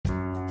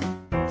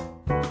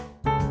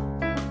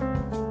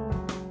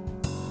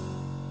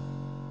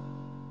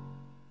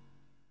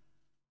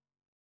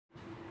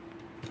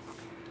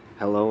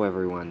Hello,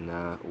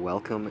 everyone.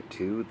 Welcome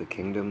to the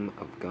Kingdom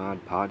of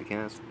God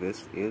podcast.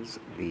 This is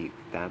the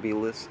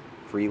fabulous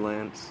free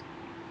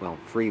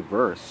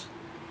verse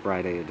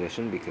Friday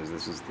edition because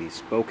this is the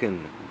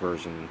spoken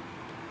version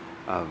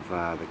of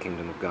the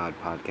Kingdom of God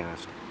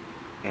podcast.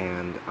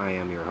 And I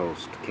am your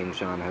host, King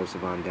Sean, House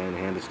of On Dan,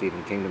 Hand of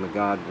Stephen, Kingdom of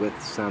God, with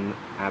some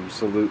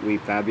absolutely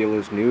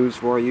fabulous news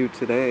for you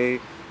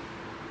today.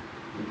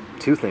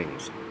 Two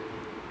things.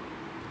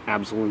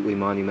 Absolutely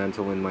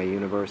monumental in my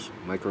universe,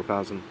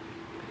 microcosm.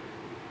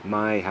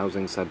 My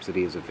housing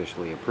subsidy is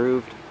officially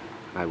approved.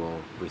 I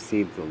will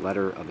receive the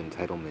letter of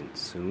entitlement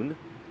soon.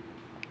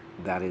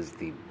 That is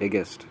the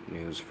biggest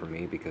news for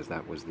me because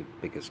that was the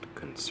biggest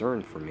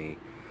concern for me.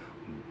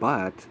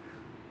 But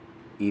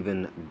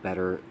even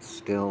better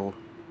still,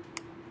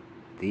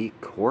 the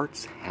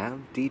courts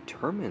have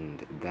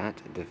determined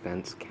that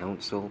defense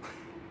counsel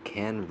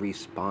can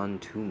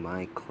respond to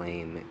my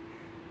claim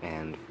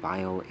and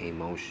file a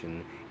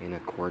motion in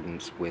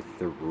accordance with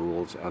the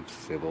rules of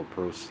civil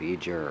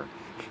procedure.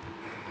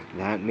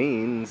 That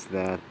means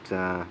that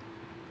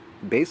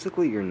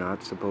basically you're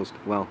not supposed to,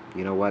 well,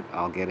 you know what,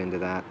 I'll get into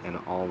that and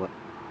all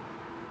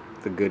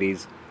the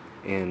goodies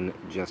in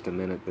just a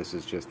minute. This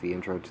is just the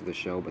intro to the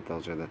show, but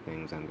those are the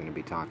things I'm going to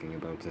be talking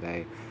about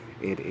today.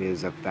 It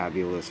is a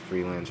fabulous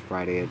Freelance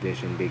Friday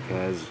edition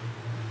because,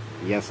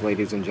 yes,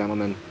 ladies and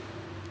gentlemen,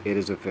 it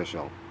is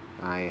official.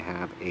 I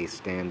have a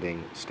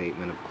standing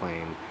statement of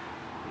claim,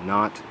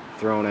 not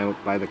thrown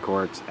out by the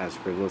courts as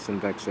frivolous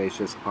and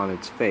vexatious on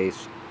its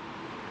face,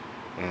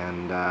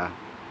 and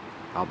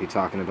I'll be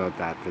talking about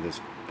that for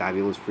this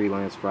fabulous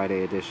Freelance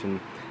Friday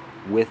edition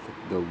with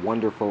the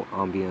wonderful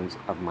ambience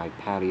of my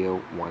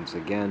patio once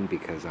again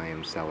because I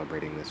am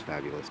celebrating this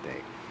fabulous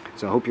day.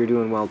 So I hope you're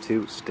doing well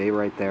too. Stay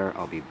right there.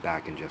 I'll be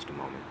back in just a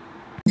moment.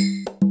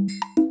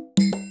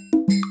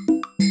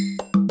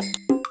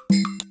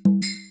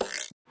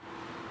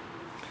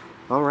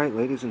 All right,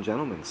 ladies and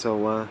gentlemen.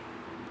 So,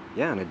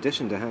 in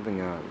addition to having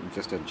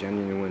just a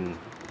genuine,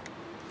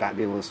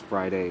 fabulous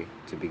Friday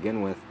to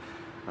begin with,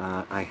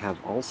 I have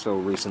also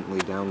recently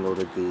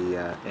downloaded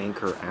the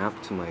Anchor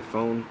app to my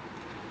phone,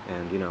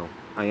 and,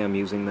 I am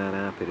using that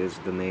app. It is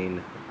the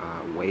main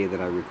way that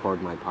I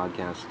record my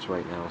podcasts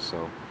right now,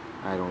 so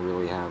I don't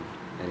really have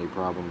any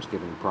problems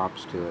giving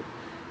props to it.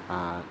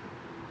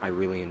 I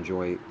really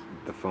enjoy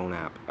the phone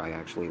app. I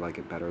actually like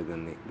it better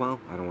than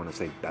I don't want to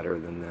say better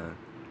than the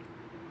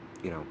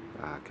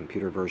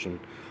computer version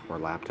or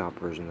laptop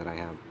version that I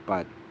have,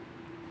 but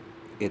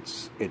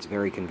it's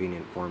very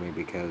convenient for me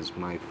because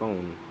my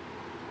phone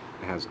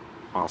has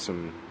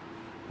awesome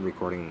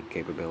recording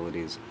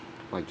capabilities.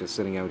 Like just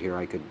sitting out here,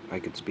 I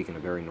could speak in a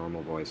very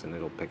normal voice and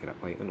it'll pick it up.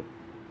 Like it'll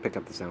pick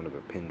up the sound of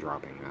a pin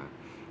dropping.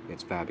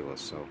 It's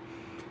fabulous. So,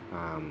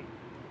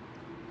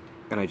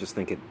 and I just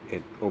think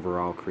it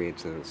overall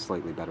creates a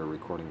slightly better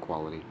recording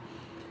quality.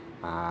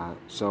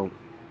 So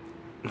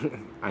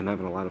I'm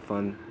having a lot of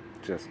fun.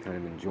 Just kind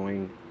of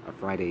enjoying a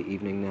Friday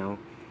evening now.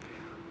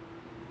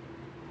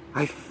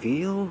 I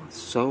feel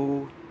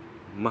so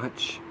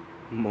much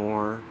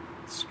more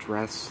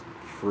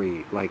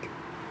stress-free. Like,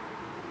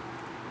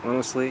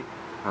 honestly,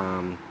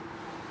 I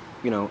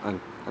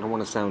don't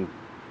want to sound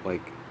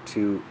like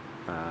too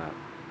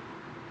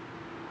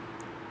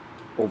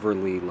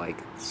overly like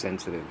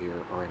sensitive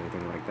here or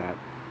anything like that.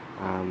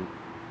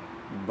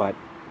 But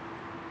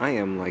I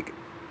am like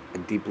a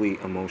deeply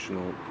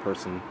emotional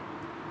person.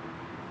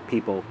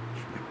 People.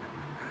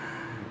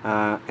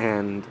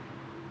 And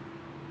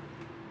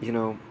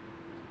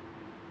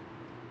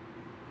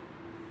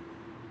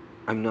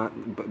I'm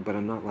not, but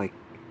I'm not like,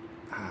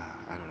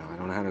 I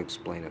don't know how to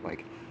explain it.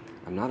 Like,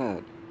 I'm not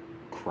a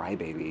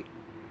crybaby,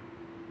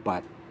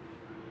 but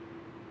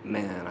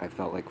man, I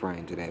felt like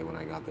crying today when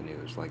I got the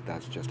news. Like,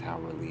 that's just how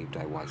relieved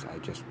I was.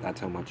 That's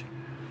how much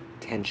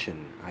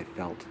tension I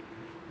felt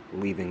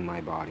leaving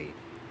my body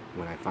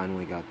when I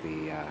finally got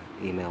the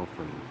email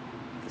from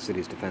the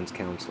city's defense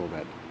counsel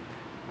that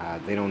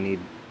they don't need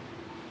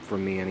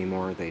from me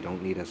anymore. They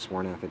don't need a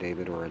sworn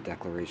affidavit or a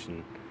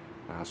declaration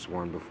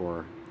sworn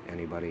before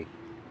anybody.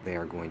 They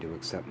are going to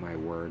accept my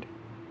word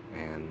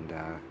and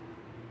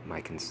my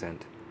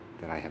consent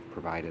that I have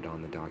provided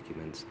on the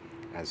documents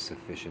as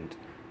sufficient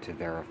to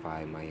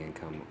verify my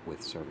income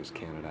with Service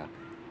Canada.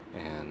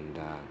 And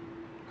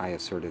I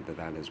asserted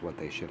that is what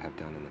they should have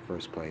done in the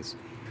first place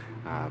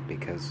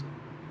because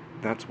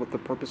that's what the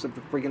purpose of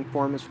the friggin'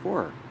 form is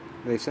for.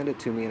 They sent it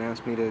to me and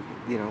asked me to,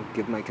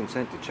 give my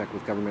consent to check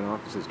with government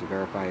offices to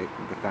verify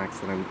the facts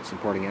that I'm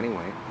supporting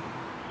anyway.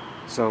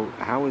 So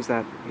how is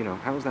that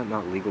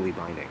not legally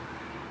binding?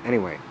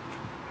 Anyway,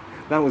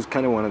 that was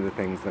kind of one of the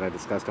things that I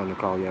discussed on the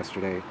call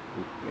yesterday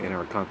in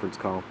our conference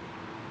call.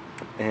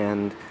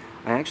 And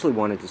I actually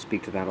wanted to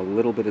speak to that a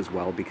little bit as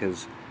well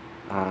because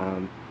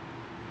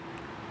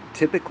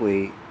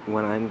typically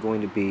when I'm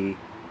going to be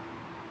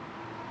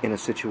in a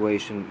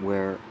situation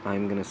where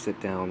I'm going to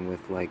sit down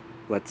with, like,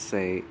 let's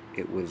say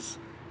it was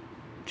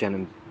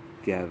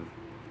Genevieve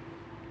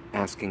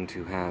asking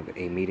to have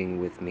a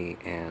meeting with me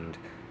and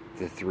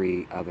the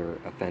three other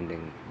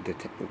offending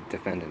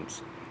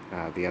defendants.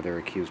 the other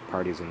accused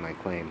parties in my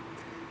claim.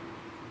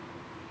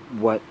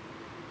 What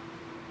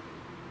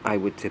I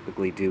would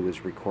typically do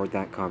is record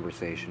that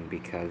conversation,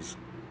 because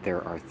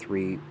there are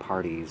 3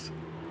 parties,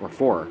 or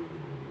 4,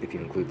 if you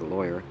include the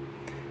lawyer,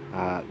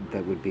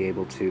 that would be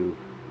able to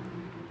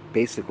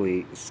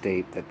basically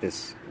state that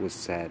this was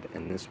said,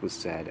 and this was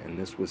said, and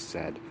this was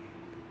said.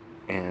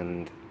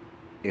 And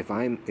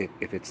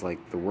if it's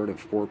like the word of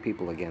 4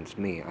 people against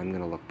me, I'm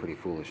going to look pretty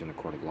foolish in a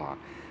court of law,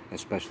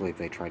 especially if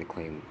they try to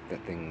claim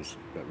that things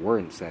that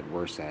weren't said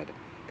were said,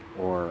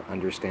 or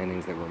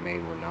understandings that were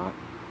made were not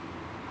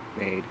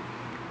made,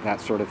 that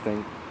sort of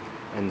thing.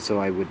 And so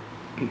I would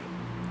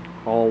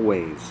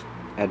always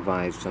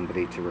advise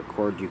somebody to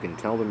record. You can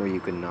tell them or you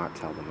can not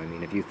tell them. I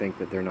mean, if you think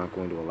that they're not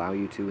going to allow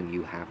you to and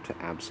you have to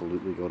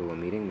absolutely go to a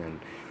meeting,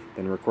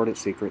 then record it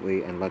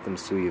secretly and let them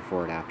sue you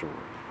for it afterward,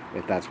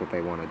 if that's what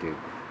they want to do.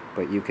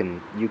 But you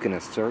can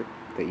assert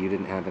that you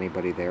didn't have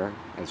anybody there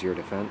as your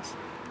defense,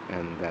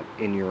 and that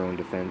in your own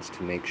defense,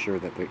 to make sure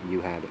that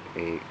you had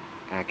a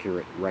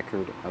accurate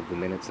record of the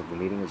minutes of the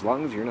meeting, as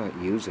long as you're not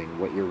using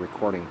what you're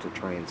recording to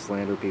try and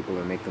slander people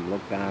or make them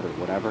look bad or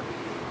whatever.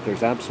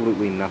 There's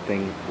absolutely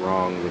nothing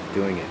wrong with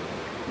doing it.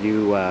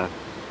 You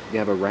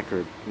have a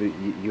record.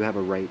 You have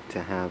a right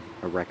to have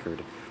a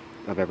record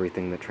of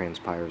everything that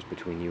transpires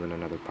between you and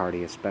another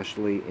party,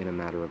 especially in a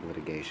matter of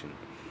litigation.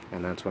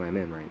 And that's what I'm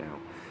in right now.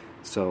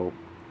 So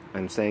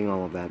I'm saying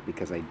all of that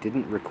because I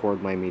didn't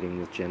record my meeting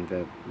with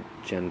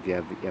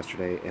Genevieve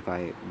yesterday. If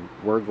I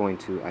were going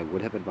to, I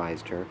would have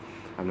advised her.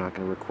 I'm not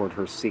going to record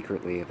her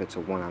secretly if it's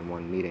a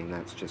one-on-one meeting.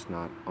 That's just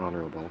not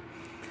honorable.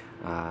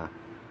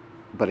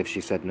 But if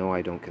she said, no,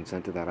 I don't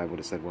consent to that, I would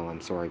have said, well,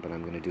 I'm sorry, but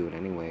I'm going to do it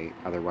anyway.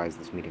 Otherwise,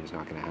 this meeting's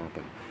not going to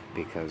happen,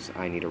 because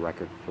I need a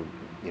record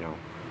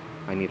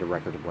I need a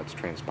record of what's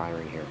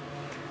transpiring here.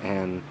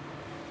 And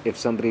if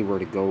somebody were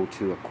to go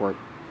to a court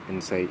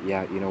and say,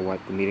 yeah, you know what,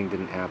 the meeting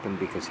didn't happen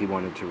because he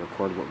wanted to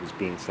record what was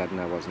being said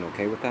and I wasn't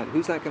okay with that,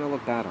 who's that going to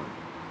look bad on?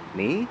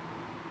 Me?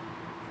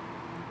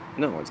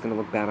 No, it's going to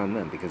look bad on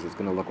them, because it's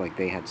going to look like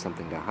they had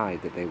something to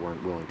hide that they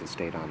weren't willing to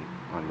state on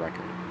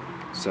record.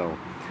 So,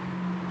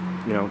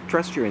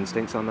 trust your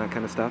instincts on that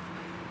kind of stuff.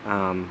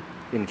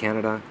 In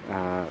Canada,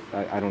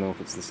 I don't know if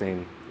it's the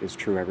same, is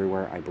true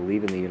everywhere. I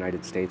believe in the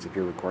United States, if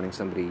you're recording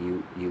somebody,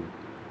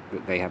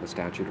 they have a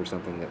statute or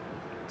something that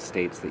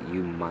states that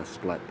you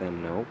must let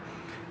them know.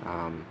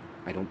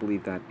 I don't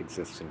believe that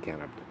exists in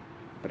Canada.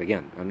 But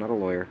again, I'm not a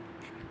lawyer.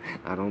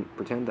 I don't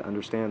pretend to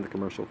understand the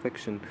commercial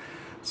fiction.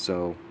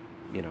 So,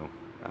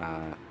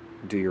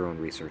 do your own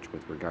research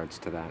with regards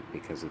to that,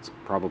 because it's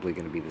probably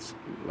going to be this,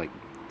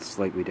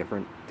 slightly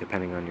different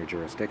depending on your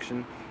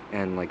jurisdiction.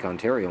 And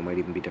Ontario might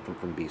even be different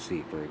from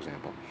BC, for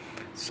example.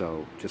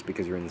 So just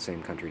because you're in the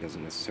same country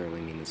doesn't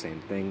necessarily mean the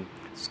same thing.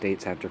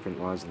 States have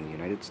different laws in the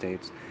United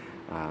States.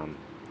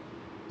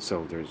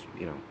 So there's,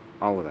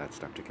 all of that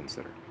stuff to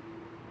consider.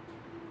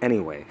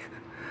 Anyway,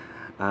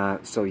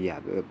 so yeah,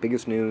 the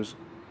biggest news,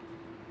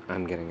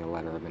 I'm getting a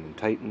letter of an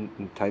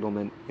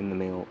entitlement in the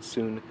mail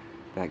soon.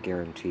 That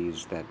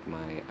guarantees that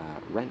my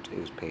rent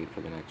is paid for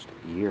the next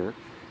year.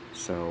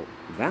 So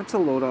that's a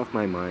load off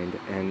my mind.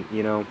 And,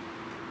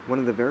 one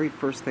of the very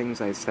first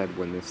things I said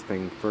when this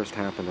thing first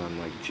happened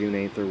on June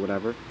 8th or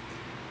whatever,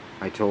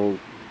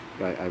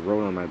 I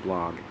wrote on my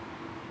blog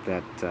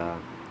that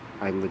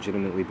I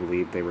legitimately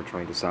believed they were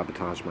trying to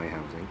sabotage my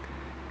housing.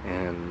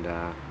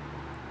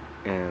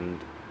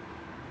 And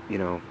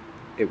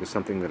it was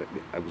something that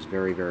I was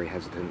very, very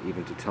hesitant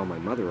even to tell my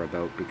mother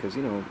about, because,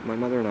 my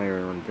mother and I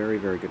are on very,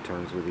 very good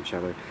terms with each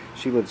other.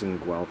 She lives in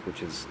Guelph,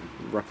 which is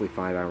roughly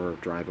 5-hour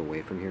drive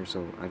away from here,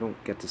 so I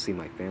don't get to see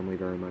my family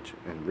very much.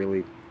 And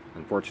really,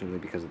 unfortunately,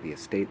 because of the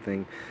estate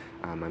thing,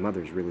 my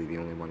mother's really the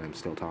only one I'm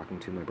still talking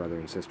to. My brother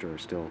and sister are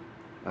still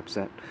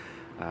upset.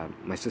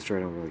 My sister, I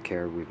don't really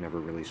care. We've never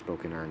really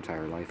spoken our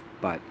entire life.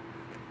 But,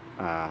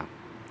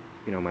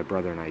 my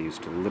brother and I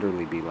used to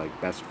literally be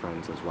best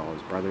friends as well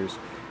as brothers.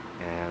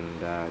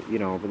 And,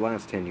 over the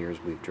last 10 years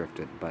we've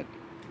drifted, but,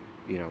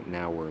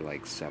 now we're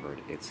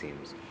severed, it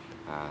seems.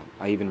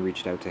 I even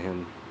reached out to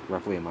him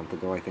roughly a month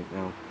ago, I think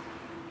now,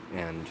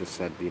 and just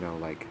said,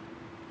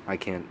 I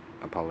can't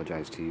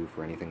apologize to you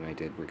for anything I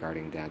did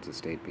regarding Dad's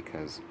estate,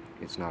 because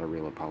it's not a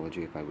real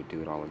apology. If I would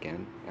do it all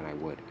again, and I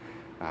would.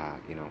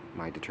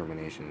 My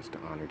determination is to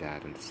honor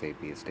Dad and to save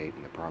the estate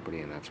and the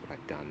property, and that's what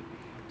I've done.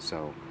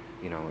 So,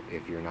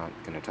 if you're not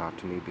going to talk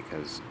to me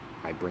because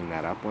I bring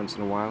that up once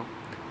in a while,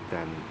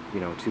 then,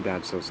 too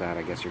bad, so sad.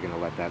 I guess you're going to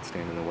let that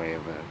stand in the way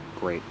of a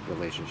great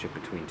relationship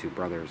between two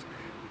brothers.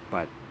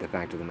 But the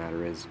fact of the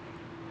matter is,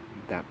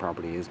 that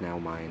property is now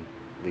mine,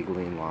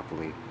 legally and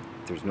lawfully.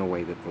 There's no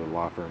way that the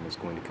law firm is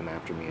going to come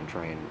after me and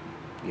try and,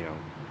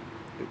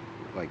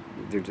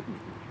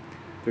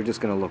 they're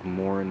just going to look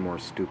more and more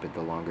stupid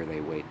the longer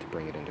they wait to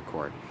bring it into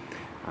court.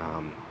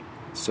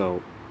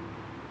 So,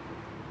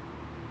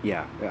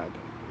 yeah,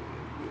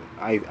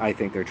 I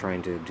think they're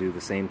trying to do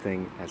the same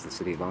thing as the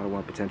city of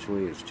Ottawa,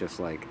 potentially, is just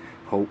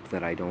hope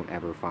that I don't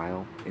ever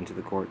file into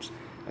the courts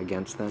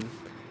against them.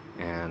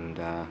 And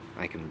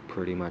I can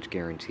pretty much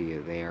guarantee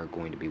you they are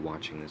going to be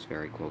watching this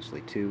very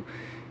closely too,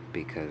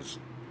 because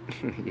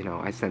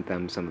I sent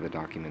them some of the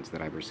documents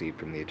that I've received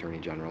from the Attorney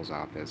General's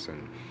office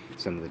and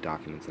some of the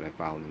documents that I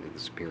filed into the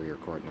Superior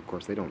Court, and of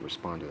course they don't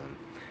respond to them.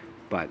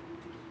 But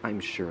I'm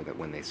sure that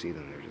when they see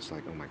them, they're just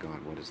like, oh my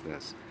god, what is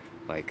this?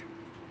 Like,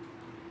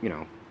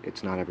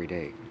 it's not every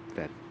day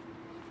that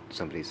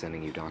somebody's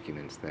sending you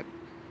documents that,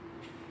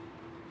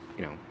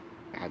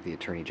 have the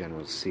Attorney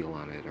General's seal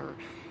on it or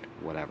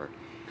whatever.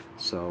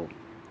 So,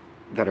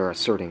 that are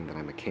asserting that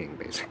I'm a king,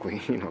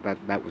 basically.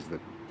 That was the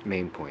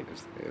main point,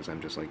 is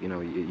I'm just like,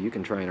 you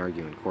can try and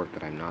argue in court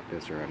that I'm not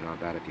this or I'm not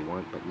that if you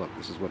want, but look,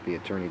 this is what the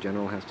Attorney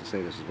General has to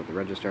say, this is what the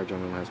Registrar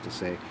General has to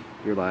say,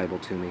 you're liable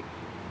to me,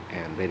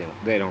 and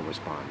they don't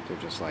respond. They're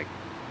just like,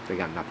 they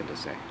got nothing to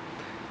say.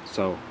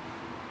 So,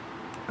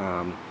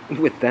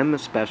 with them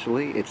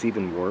especially, it's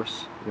even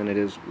worse than it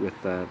is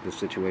with the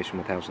situation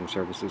with housing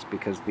services,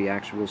 because the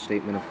actual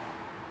statement of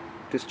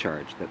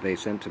discharge that they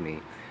sent to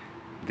me,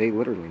 they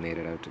literally made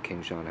it out to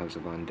King Sean, House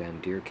of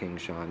Unden, dear King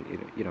Sean,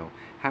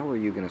 how are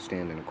you going to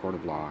stand in a court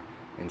of law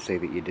and say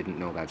that you didn't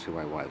know that's who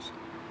I was,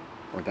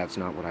 or that's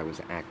not what I was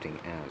acting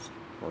as,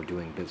 or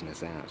doing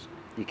business as?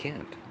 You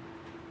can't.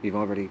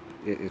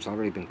 It's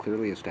already been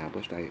clearly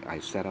established. I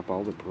set up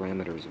all the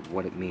parameters of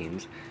what it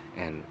means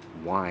and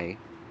why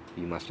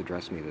you must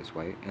address me this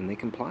way, and they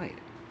complied.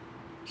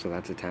 So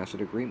that's a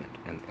tacit agreement,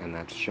 and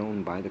that's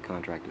shown by the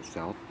contract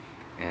itself,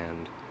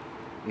 and,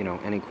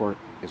 any court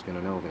is going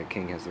to know that a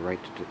king has the right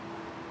to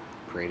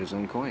create his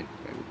own coin.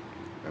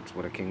 That's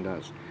what a king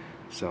does.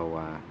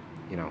 So,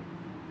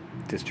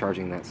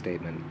 discharging that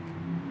statement,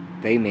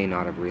 they may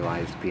not have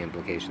realized the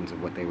implications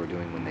of what they were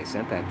doing when they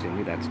sent that to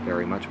me. That's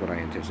very much what I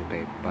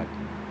anticipate, but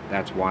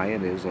that's why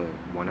it is a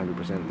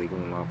 100% legal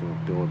and lawful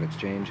bill of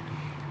exchange.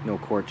 No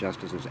court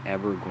justice is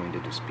ever going to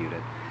dispute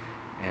it.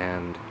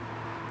 And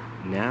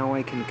now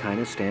I can kind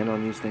of stand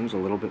on these things a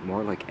little bit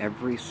more. Like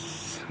every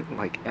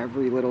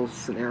little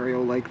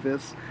scenario like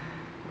this,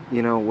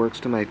 works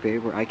to my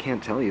favor. I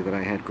can't tell you that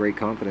I had great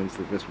confidence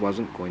that this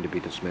wasn't going to be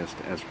dismissed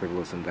as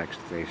frivolous and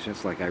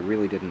vexatious. Like, I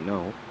really didn't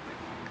know.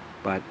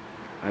 But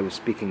I was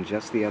speaking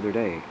just the other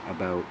day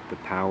about the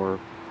power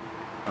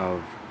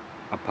of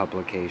a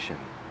publication,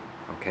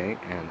 okay?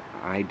 And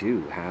I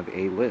do have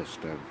a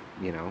list of,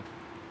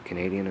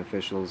 Canadian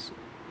officials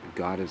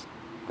God is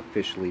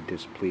officially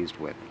displeased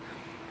with.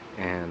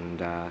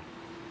 And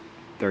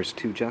there's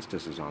 2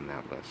 justices on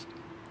that list.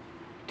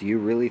 Do you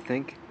really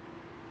think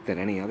that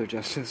any other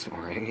justice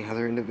or any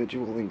other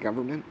individual in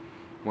government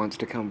wants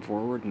to come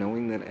forward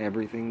knowing that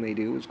everything they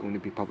do is going to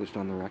be published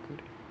on the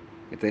record?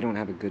 If they don't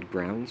have a good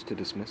grounds to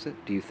dismiss it,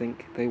 do you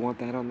think they want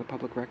that on the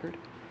public record?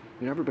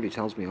 Everybody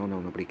tells me, oh no,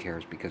 nobody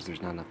cares because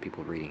there's not enough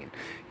people reading it.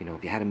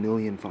 If you had 1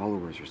 million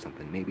followers or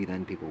something, maybe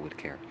then people would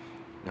care.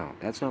 No,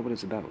 that's not what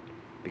it's about.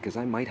 Because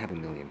I might have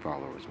 1 million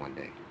followers one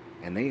day.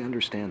 And they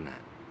understand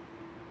that.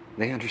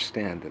 They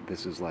understand that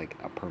this is like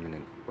a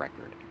permanent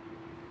record.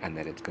 And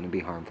that it's going to be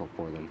harmful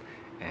for them.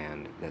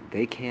 And that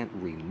they can't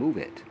remove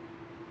it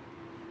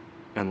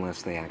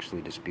unless they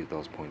actually dispute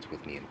those points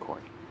with me in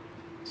court.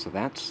 So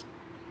that's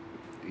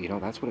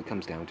what it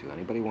comes down to.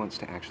 Anybody wants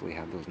to actually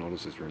have those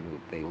notices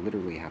removed, they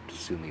literally have to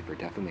sue me for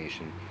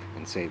defamation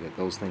and say that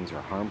those things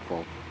are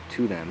harmful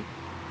to them,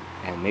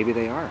 and maybe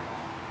they are.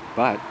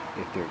 But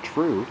if they're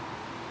true,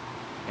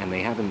 and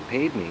they haven't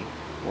paid me,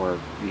 or,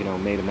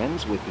 made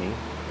amends with me,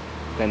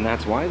 then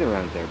that's why they're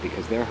out there,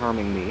 because they're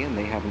harming me, and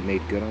they haven't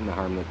made good on the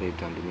harm that they've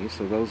done to me,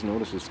 so those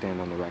notices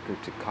stand on the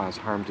record to cause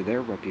harm to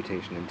their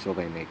reputation until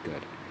they make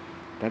good.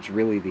 That's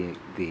really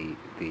the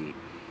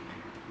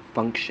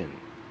function,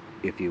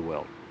 if you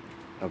will,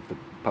 of the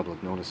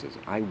public notices.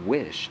 I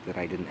wish that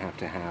I didn't have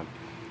to have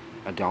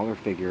a dollar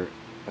figure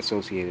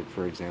associated,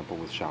 for example,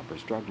 with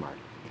Shoppers Drug Mart.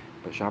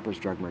 But Shoppers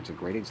Drug Mart's a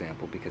great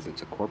example because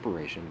it's a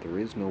corporation. There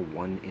is no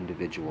one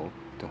individual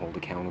to hold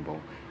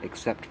accountable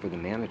except for the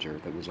manager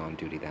that was on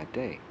duty that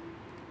day.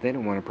 They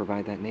don't want to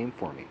provide that name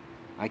for me.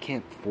 I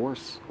can't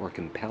force or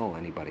compel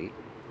anybody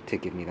to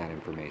give me that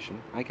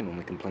information. I can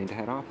only complain to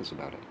head office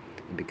about it.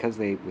 And because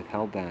they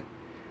withheld that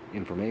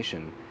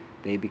information,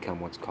 they become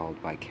what's called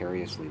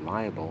vicariously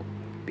liable,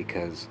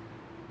 because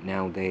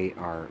now they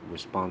are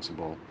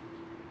responsible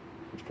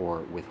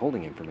for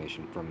withholding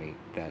information from me,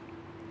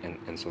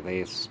 and so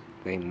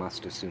they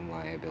must assume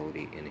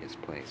liability in his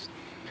place.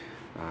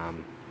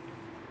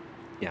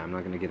 Yeah, I'm not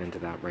going to get into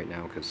that right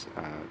now because,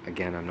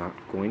 again, I'm not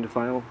going to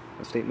file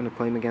a statement of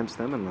claim against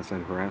them unless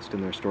I'm harassed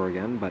in their store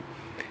again, but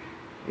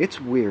it's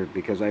weird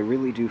because I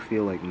really do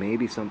feel like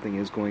maybe something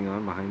is going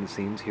on behind the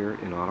scenes here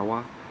in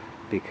Ottawa,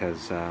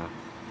 because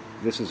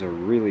this is a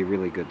really,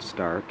 really good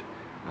start.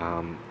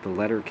 The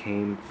letter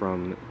came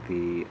from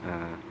the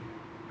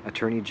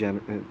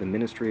the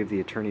Ministry of the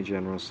Attorney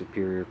General,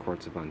 Superior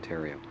Courts of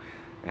Ontario,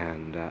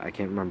 and I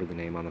can't remember the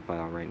name on the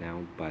file right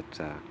now, but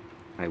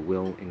I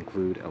will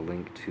include a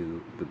link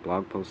to the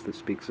blog post that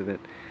speaks of it,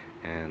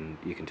 and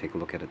you can take a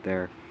look at it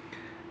there.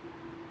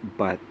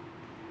 But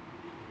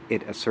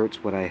it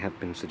asserts what I have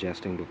been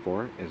suggesting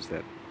before, is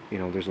that,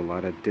 there's a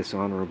lot of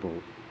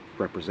dishonorable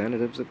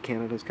representatives of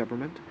Canada's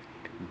government,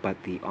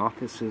 but the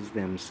offices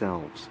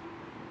themselves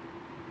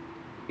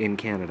in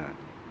Canada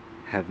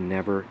have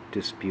never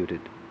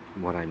disputed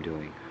what I'm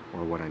doing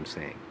or what I'm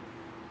saying.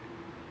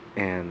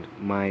 And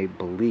my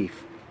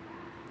belief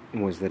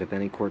was that if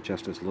any court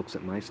justice looks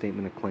at my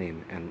statement of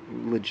claim and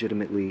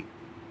legitimately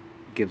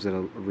gives it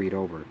a read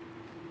over,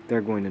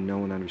 they're going to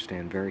know and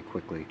understand very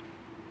quickly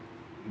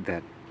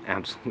that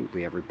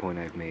absolutely every point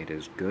I've made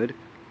is good.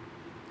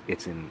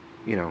 It's in,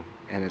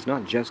 and it's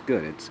not just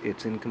good,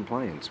 it's in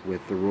compliance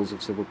with the rules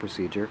of civil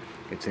procedure.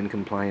 It's in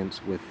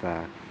compliance with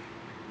the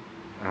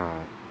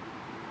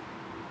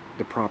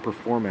proper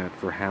format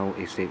for how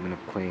a statement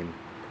of claim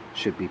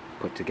should be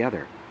put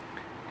together.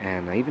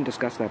 And I even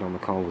discussed that on the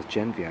call with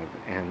Genevieve,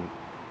 and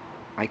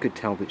I could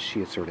tell that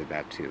she asserted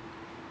that too.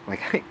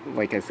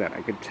 Like I said,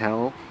 I could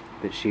tell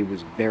that she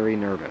was very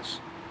nervous.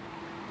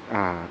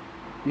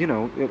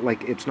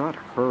 It's not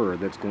her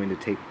that's going to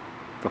take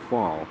the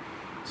fall,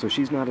 so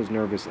she's not as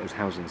nervous as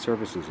Housing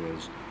Services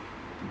is,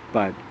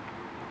 but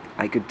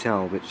I could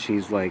tell that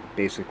she's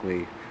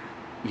basically,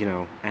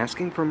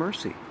 asking for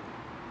mercy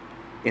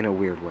in a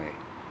weird way.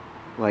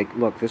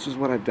 Look, this is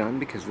what I've done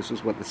because this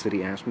is what the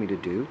city asked me to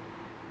do,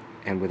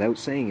 and without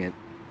saying it,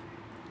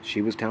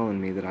 she was telling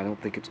me that I don't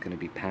think it's going to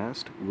be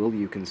passed. Will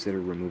you consider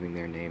removing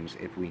their names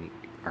if we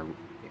are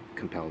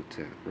compelled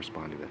to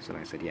respond to this? And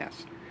I said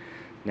yes.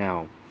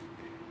 Now,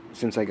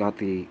 since I got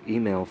the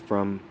email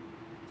from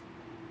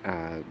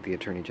the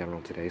Attorney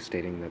General today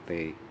stating that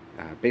they,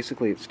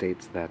 basically it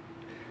states that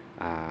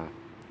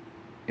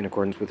in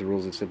accordance with the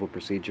rules of civil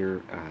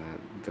procedure,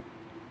 the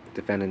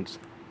defendants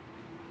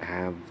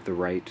have the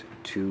right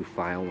to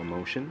file a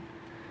motion,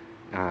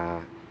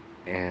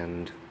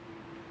 and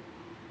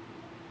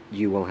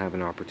you will have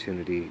an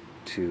opportunity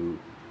to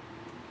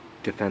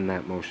defend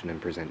that motion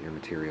and present your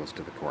materials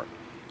to the court.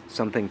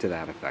 Something to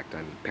that effect.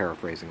 I'm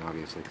paraphrasing,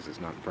 obviously, because it's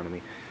not in front of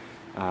me.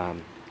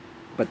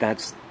 But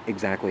that's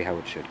exactly how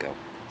it should go.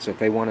 So if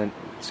they want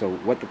to... So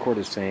what the court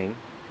is saying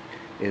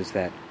is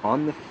that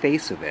on the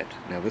face of it...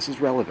 Now, this is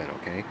relevant,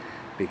 okay?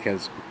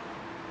 Because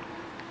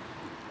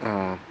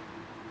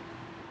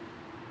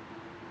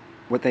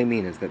what they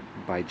mean is that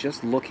by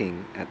just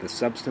looking at the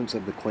substance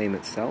of the claim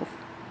itself,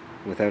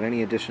 without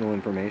any additional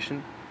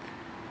information,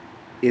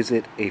 is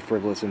it a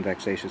frivolous and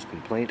vexatious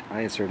complaint?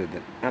 I asserted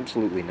that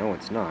absolutely no,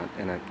 it's not,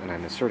 and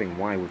I'm asserting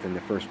why within the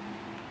first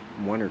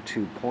 1 or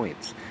 2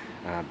 points.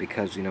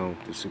 Because, the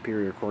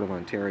Superior Court of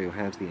Ontario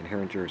has the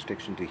inherent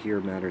jurisdiction to hear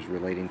matters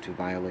relating to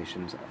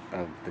violations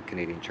of the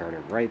Canadian Charter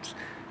of Rights,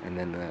 and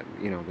then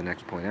the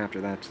next point after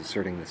that's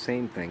asserting the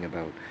same thing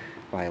about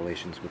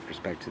violations with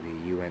respect to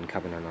the UN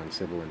Covenant on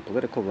Civil and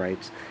Political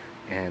Rights,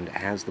 and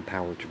has the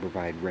power to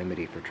provide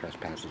remedy for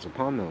trespasses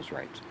upon those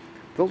rights.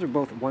 Those are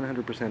both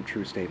 100%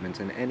 true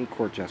statements, and any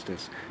court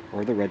justice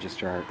or the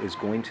registrar is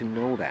going to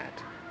know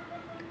that.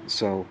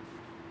 So,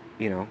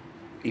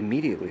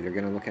 immediately they're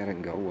going to look at it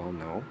and go, well,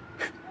 no.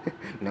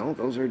 No,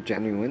 those are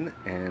genuine,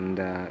 and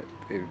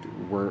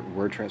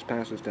were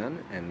trespasses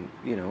done? And,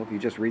 if you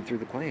just read through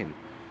the claim,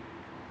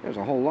 there's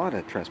a whole lot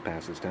of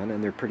trespasses done,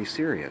 and they're pretty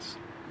serious.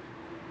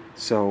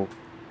 So,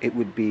 it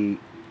would be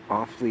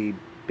awfully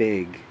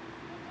big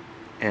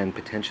and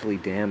potentially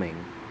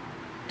damning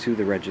to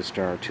the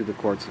registrar, to the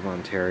courts of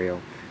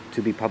Ontario,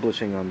 to be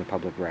publishing on the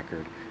public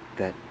record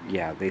that,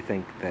 yeah, they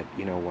think that,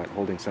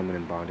 holding someone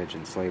in bondage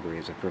and slavery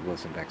is a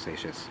frivolous and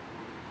vexatious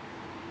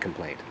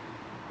complaint.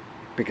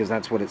 Because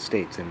that's what it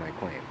states in my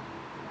claim.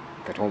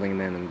 That holding a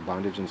man in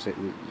bondage and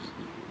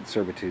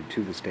servitude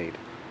to the state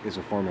is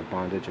a form of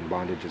bondage, and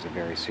bondage is a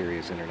very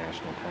serious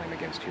international crime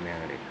against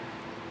humanity.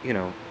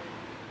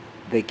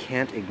 They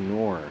can't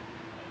ignore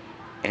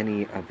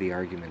any of the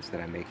arguments that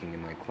I'm making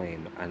in my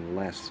claim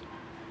unless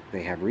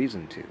they have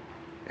reason to.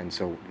 And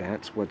so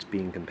that's what's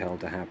being compelled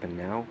to happen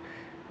now.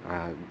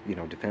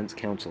 Defense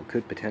counsel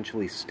could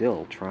potentially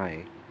still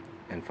try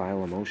and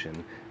file a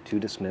motion to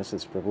dismiss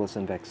as frivolous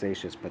and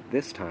vexatious, but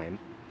this time,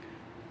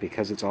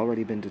 because it's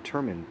already been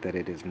determined that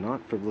it is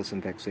not frivolous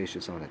and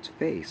vexatious on its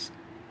face,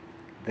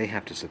 they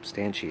have to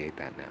substantiate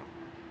that now.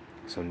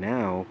 So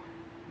now,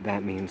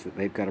 that means that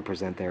they've got to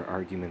present their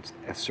arguments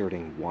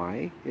asserting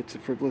why it's a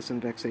frivolous and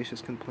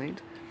vexatious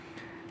complaint,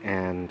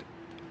 and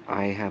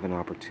I have an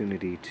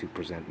opportunity to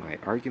present my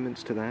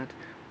arguments to that.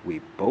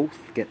 We both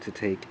get to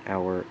take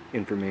our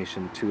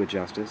information to a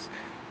justice.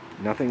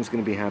 Nothing's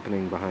going to be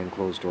happening behind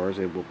closed doors.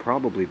 It will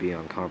probably be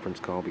on conference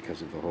call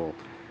because of the whole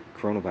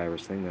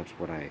coronavirus thing. That's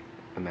what I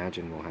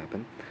imagine will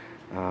happen.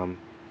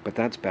 But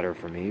that's better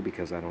for me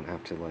because I don't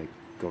have to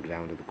go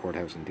down to the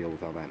courthouse and deal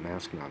with all that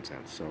mask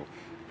nonsense. So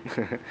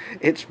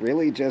it's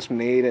really just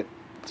made it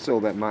so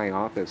that my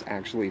office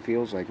actually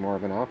feels like more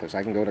of an office.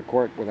 I can go to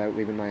court without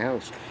leaving my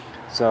house.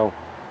 So,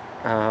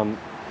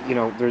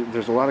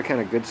 there's a lot of kind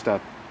of good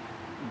stuff.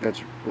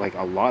 That's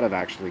a lot of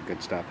actually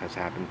good stuff has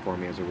happened for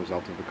me as a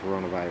result of the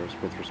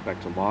coronavirus with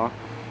respect to law.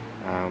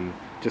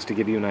 Just to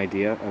give you an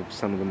idea of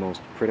some of the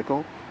most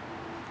critical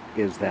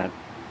is that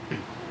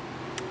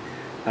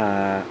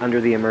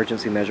under the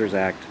Emergency Measures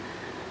Act,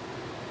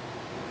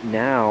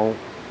 now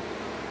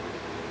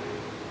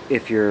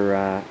if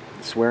you're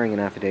swearing an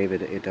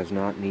affidavit, it does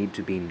not need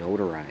to be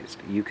notarized.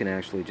 You can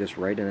actually just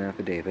write an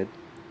affidavit,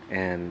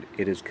 and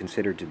it is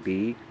considered to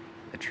be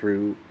a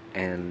true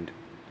and,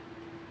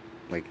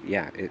 like,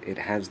 yeah, it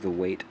has the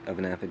weight of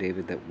an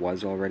affidavit that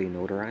was already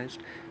notarized,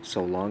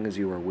 so long as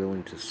you are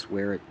willing to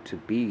swear it to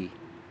be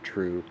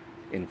true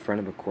in front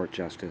of a court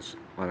justice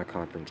on a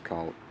conference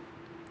call,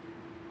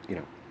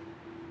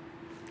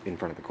 in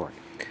front of the court.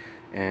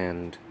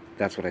 And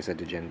that's what I said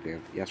to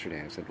Genevieve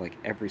yesterday. I said, like,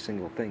 every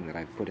single thing that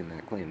I've put in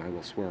that claim, I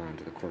will swear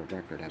onto the court of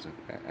record as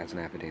an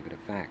affidavit of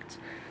facts.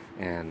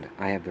 And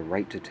I have the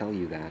right to tell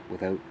you that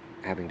without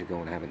having to go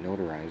and have it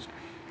notarized.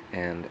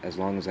 And as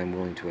long as I'm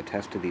willing to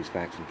attest to these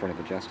facts in front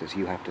of a justice,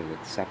 you have to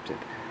accept it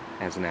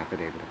as an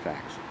affidavit of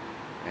facts.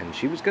 And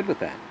she was good with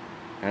that.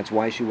 That's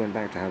why she went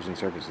back to Housing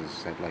Services and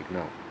said, like,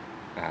 no.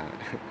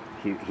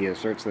 He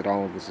asserts that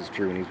all of this is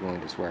true, and he's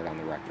willing to swear it on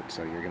the record,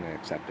 so you're going to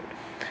accept it.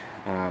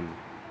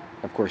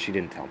 Of course, she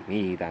didn't tell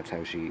me that's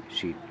how she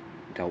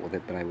dealt with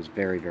it, but I was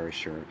very, very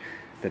sure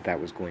that that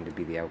was going to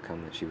be the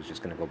outcome, that she was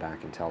just going to go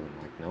back and tell them,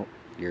 like, no,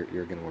 you're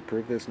going to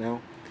approve this now.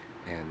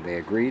 And they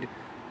agreed.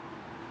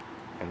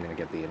 I'm going to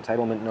get the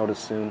entitlement notice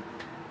soon.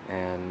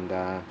 And,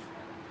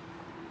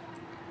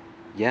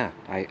 yeah,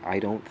 I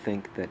don't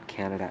think that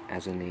Canada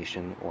as a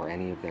nation or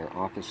any of their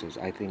offices,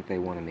 I think they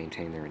want to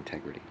maintain their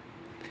integrity.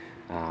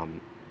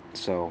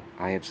 So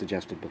I have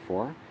suggested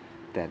before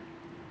that,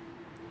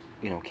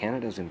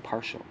 Canada's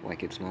impartial.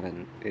 Like, it's not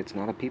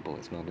a people,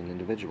 it's not an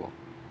individual,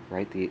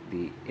 right?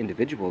 The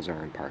individuals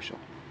are impartial.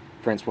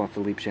 Francois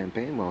Philippe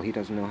Champagne, well, he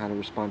doesn't know how to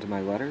respond to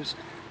my letters,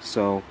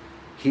 so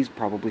he's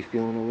probably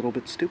feeling a little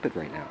bit stupid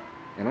right now.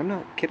 And I'm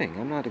not kidding,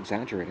 I'm not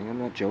exaggerating, I'm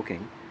not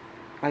joking.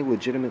 I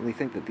legitimately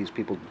think that these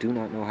people do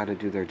not know how to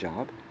do their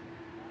job,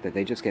 that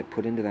they just get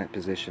put into that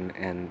position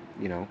and,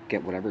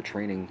 get whatever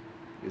training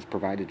is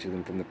provided to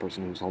them from the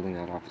person who was holding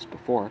that office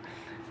before.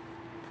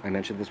 I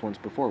mentioned this once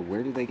before.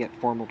 Where do they get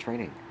formal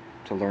training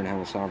to learn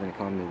how a sovereign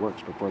economy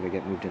works before they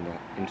get moved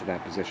into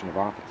that position of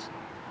office?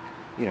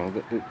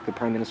 The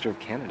Prime Minister of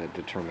Canada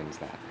determines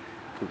that.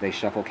 They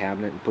shuffle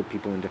cabinet and put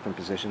people in different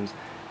positions.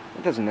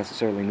 That doesn't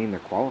necessarily mean they're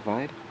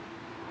qualified.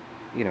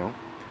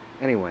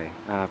 Anyway,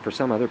 for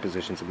some other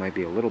positions it might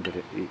be a little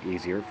bit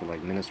easier, for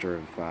like Minister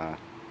of,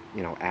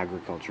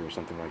 Agriculture or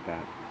something like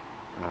that.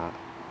 I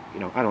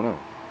don't know.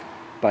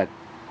 But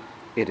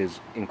it is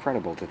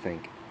incredible to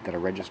think that a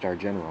Registrar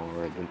General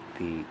or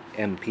the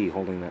MP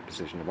holding that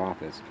position of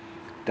office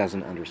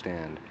doesn't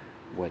understand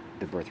what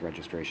the birth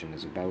registration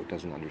is about,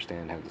 doesn't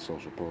understand how the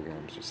social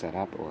programs are set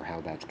up, or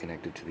how that's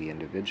connected to the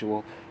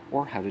individual,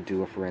 or how to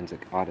do a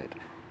forensic audit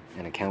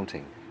and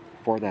accounting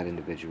for that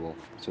individual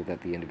so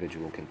that the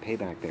individual can pay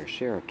back their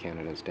share of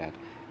Canada's debt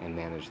and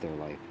manage their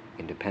life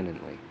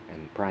independently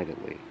and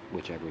privately,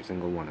 which every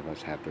single one of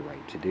us have the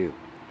right to do.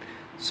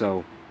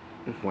 So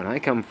when I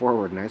come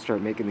forward and I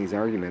start making these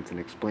arguments and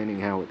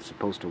explaining how it's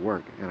supposed to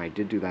work, and I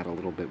did do that a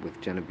little bit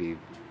with Genevieve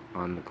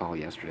on the call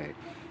yesterday,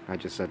 I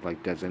just said,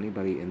 like, does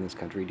anybody in this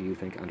country, do you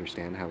think,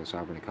 understand how a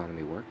sovereign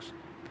economy works?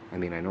 I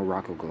mean, I know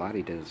Rocco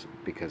Galati does,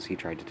 because he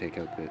tried to take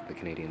out the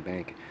Canadian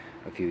bank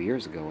a few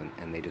years ago,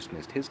 and they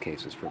dismissed his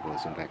case as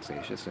frivolous and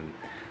vexatious. And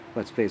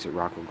let's face it,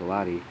 Rocco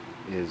Galati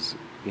is,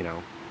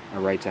 a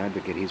rights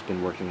advocate. He's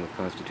been working with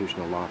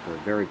constitutional law for a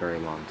very, very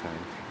long time.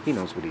 He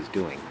knows what he's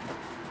doing.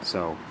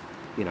 So,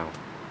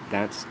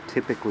 that's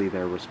typically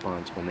their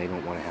response when they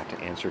don't want to have to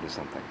answer to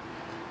something.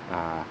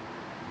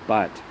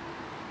 But,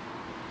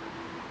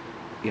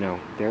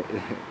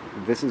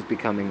 this is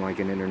becoming like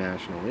an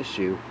international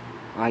issue.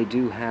 I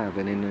do have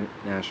an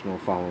international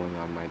following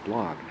on my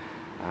blog.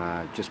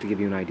 Just to give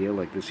you an idea,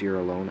 like this year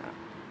alone,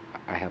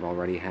 I have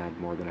already had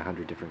more than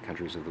 100 different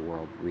countries of the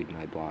world read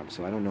my blog.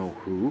 So I don't know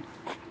who,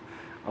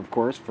 of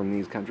course, from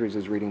these countries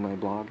is reading my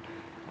blog.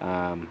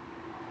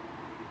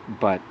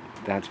 But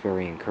that's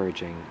very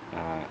encouraging,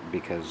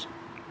 because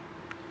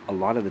a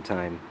lot of the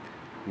time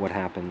what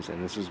happens,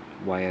 and this is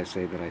why I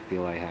say that I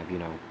feel I have,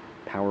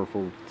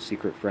 powerful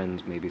secret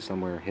friends maybe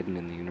somewhere hidden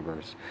in the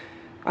universe.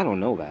 I don't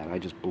know that, I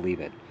just believe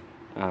it.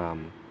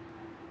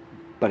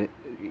 But,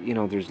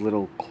 there's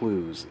little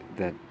clues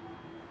that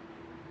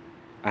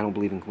I don't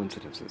believe in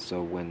coincidences.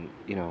 So when,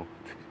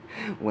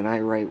 when I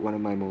write one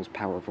of my most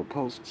powerful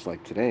posts,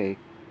 like today,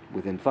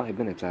 within 5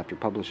 minutes after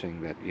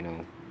publishing that,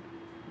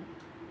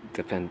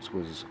 defense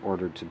was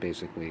ordered to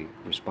basically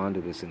respond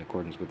to this in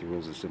accordance with the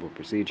rules of civil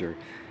procedure,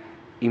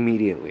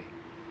 immediately,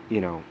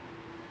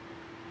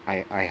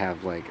 I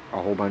have like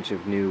a whole bunch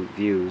of new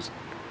views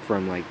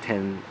from like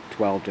 10,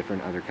 12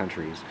 different other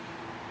countries,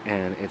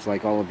 and it's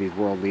like all of these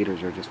world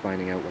leaders are just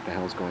finding out what the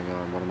hell's going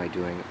on, what am I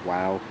doing,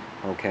 wow,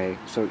 okay,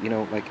 so,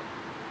 like,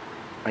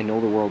 I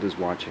know the world is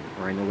watching,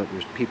 or I know that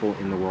there's people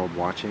in the world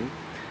watching,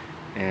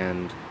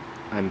 and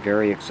I'm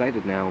very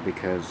excited now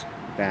because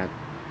that,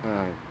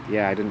 I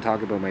didn't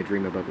talk about my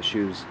dream about the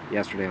shoes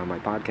yesterday on my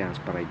podcast,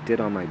 but I did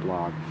on my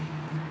blog,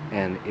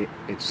 and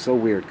it's so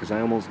weird because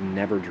I almost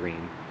never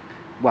dream.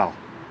 Well,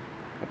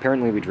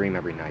 apparently we dream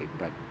every night,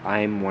 but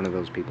I'm one of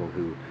those people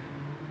who,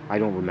 I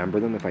don't remember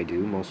them if I do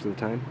most of the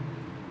time,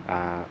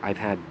 I've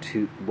had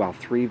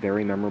three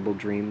very memorable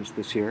dreams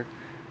this year,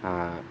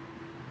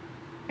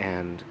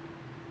 and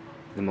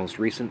the most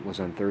recent was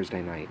on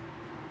Thursday night,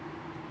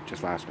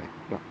 just last night.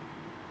 Well,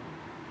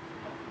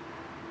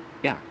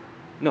 yeah,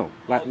 no,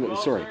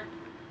 sorry.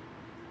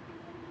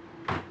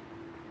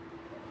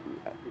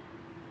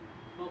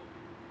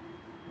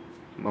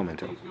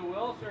 Momento.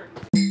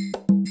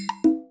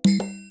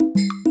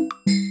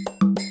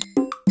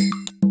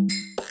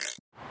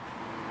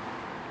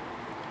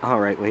 All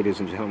right, ladies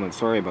and gentlemen,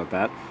 sorry about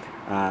that.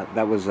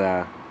 That was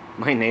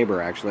my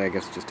neighbor, actually, I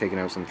guess, just taking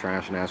out some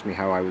trash and asked me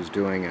how I was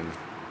doing, and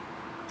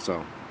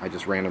so I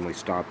just randomly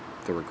stopped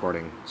the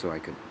recording so I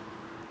could,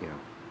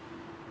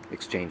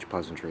 exchange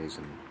pleasantries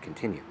and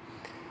continue.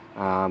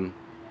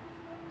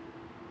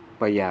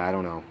 But yeah, I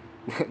don't know.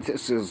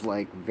 This is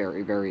like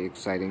very, very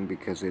exciting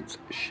because it's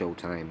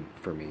showtime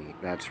for me.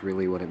 That's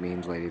really what it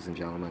means, ladies and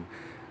gentlemen.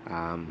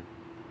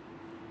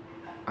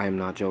 I am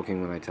not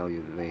joking when I tell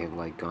you that they have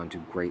gone to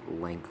great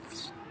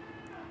lengths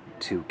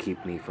to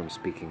keep me from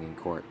speaking in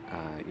court.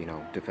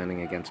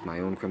 Defending against my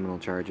own criminal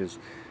charges.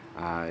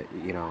 I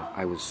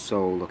was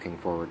so looking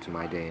forward to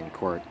my day in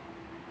court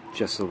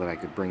just so that I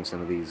could bring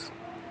some of these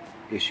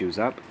issues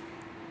up,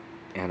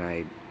 and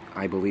I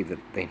believe that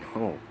they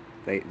know.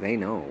 They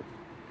know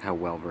how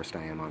well versed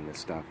I am on this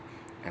stuff,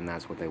 and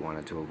that's what they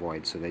wanted to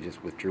avoid, so they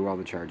just withdrew all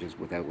the charges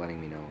without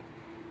letting me know,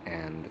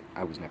 and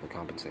I was never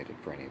compensated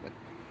for any of it,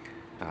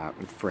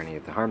 for any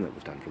of the harm that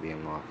was done for the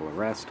unlawful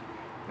arrest,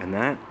 and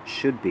that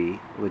should be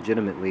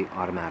legitimately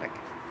automatic.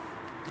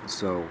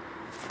 So,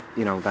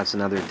 that's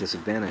another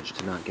disadvantage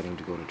to not getting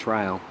to go to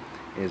trial,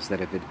 is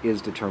that if it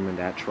is determined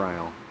at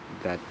trial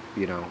that,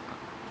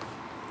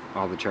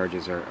 all the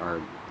charges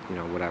are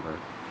whatever,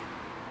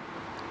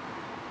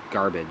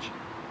 garbage,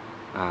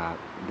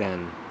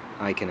 then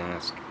I can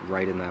ask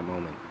right in that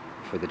moment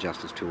for the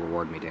justice to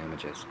award me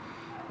damages.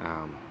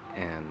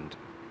 And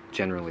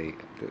generally,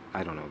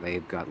 I don't know,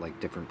 they've got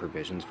different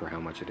provisions for how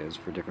much it is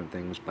for different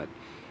things, but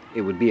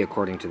it would be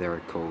according to their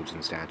codes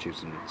and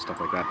statutes and stuff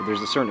like that. But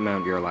there's a certain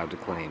amount you're allowed to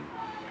claim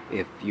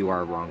if you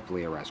are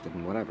wrongfully arrested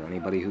and whatever.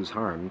 Anybody who's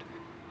harmed,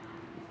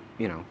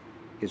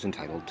 is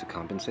entitled to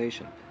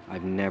compensation.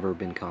 I've never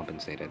been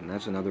compensated, and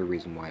that's another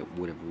reason why it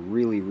would have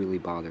really, really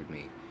bothered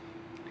me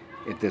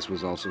if this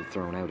was also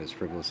thrown out as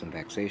frivolous and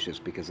vexatious,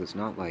 because it's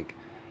not like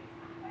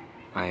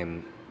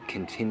I'm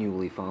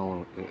continually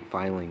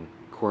filing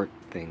court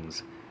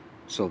things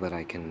so that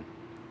I can,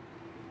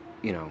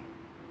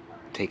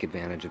 take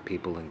advantage of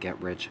people and get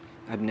rich.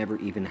 I've never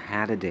even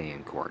had a day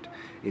in court.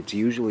 It's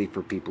usually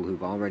for people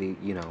who've already,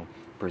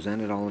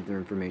 presented all of their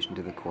information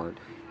to the court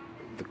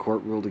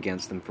ruled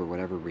against them for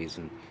whatever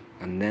reason,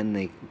 and then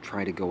they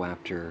try to go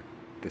after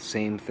the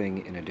same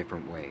thing in a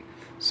different way.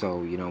 So,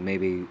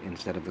 maybe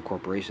instead of the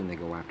corporation, they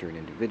go after an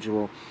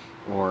individual,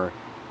 or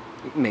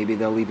maybe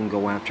they'll even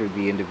go after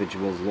the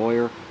individual's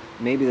lawyer.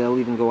 Maybe they'll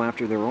even go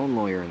after their own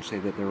lawyer and say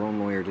that their own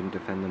lawyer didn't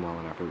defend them well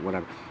enough, or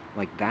whatever.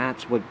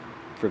 That's what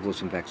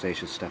frivolous and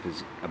vexatious stuff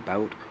is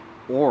about,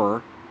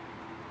 or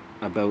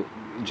about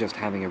just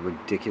having a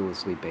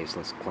ridiculously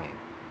baseless claim.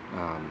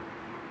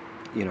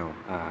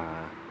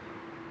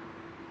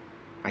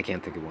 I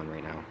can't think of one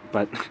right now,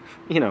 but,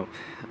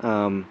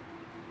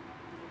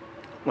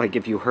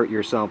 if you hurt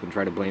yourself and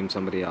try to blame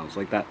somebody else,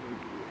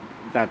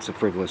 that's a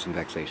frivolous and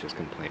vexatious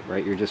complaint,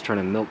 right? You're just trying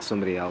to milk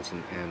somebody else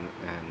and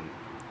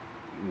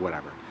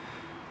whatever.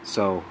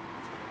 So,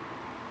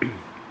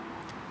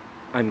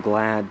 I'm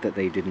glad that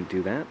they didn't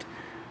do that.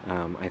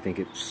 I think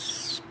it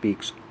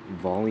speaks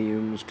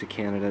volumes to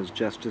Canada's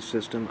justice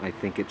system. I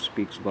think it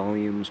speaks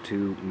volumes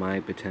to my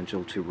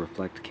potential to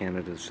reflect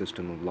Canada's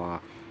system of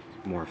law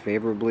more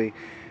favorably,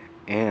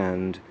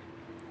 and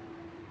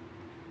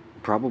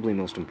probably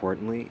most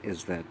importantly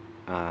is that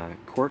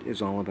court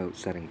is all about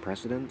setting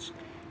precedents.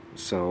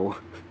 So,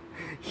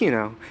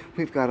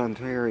 we've got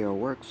Ontario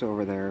Works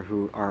over there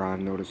who are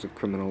on notice of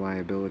criminal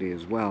liability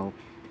as well,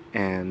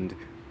 and,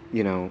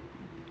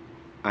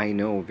 I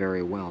know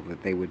very well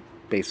that they would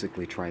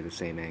basically try the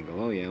same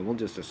angle. Oh yeah, we'll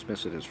just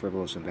dismiss it as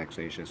frivolous and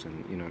vexatious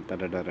and,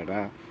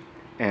 da-da-da-da-da.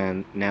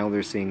 And now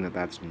they're seeing that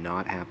that's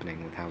not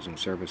happening with housing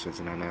services,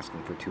 and I'm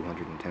asking for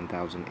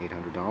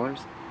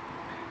 $210,800.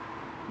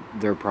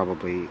 They're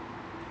probably,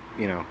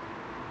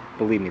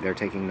 believe me, they're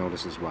taking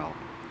notice as well.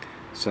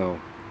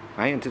 So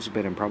I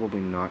anticipate I'm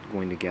probably not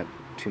going to get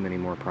too many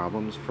more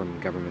problems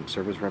from government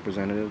service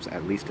representatives,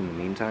 at least in the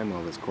meantime,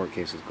 while this court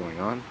case is going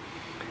on.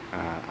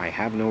 I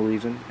have no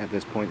reason at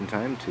this point in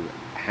time to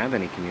have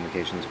any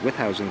communications with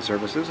housing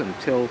services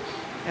until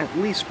at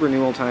least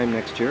renewal time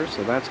next year,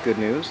 so that's good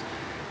news.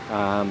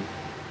 I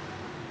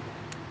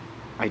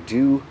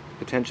do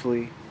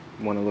potentially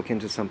want to look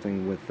into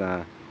something with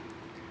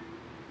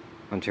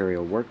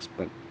Ontario Works,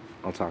 but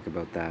I'll talk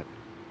about that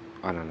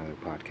on another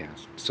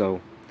podcast.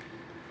 So,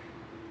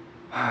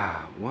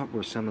 what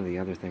were some of the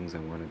other things I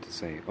wanted to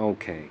say?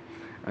 Okay,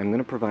 I'm going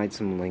to provide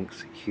some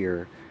links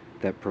here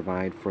that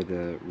provide for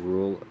the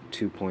Rule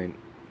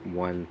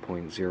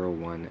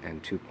 2.1.01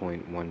 and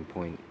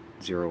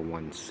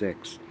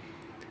 2.1.016,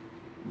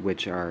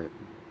 which are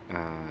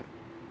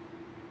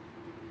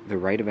the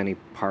right of any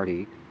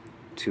party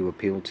to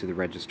appeal to the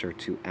register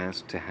to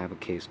ask to have a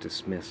case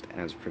dismissed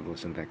as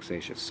frivolous and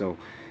vexatious. So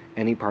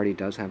any party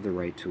does have the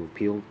right to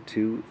appeal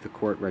to the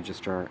court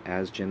registrar,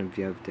 as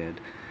Genevieve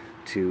did,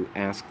 to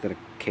ask that a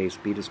case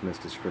be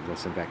dismissed as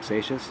frivolous and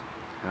vexatious.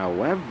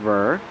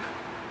 However,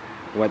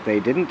 what they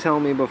didn't tell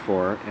me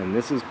before, and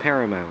this is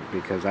paramount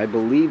because I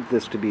believed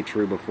this to be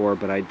true before,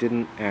 but I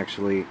didn't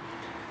actually,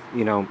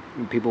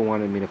 people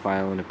wanted me to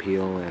file an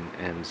appeal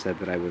and said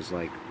that I was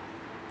like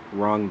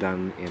wrong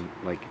done in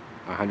like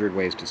 100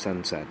 ways to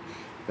sunset,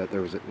 that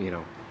there was,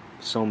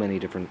 so many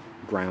different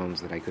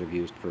grounds that I could have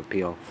used for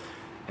appeal,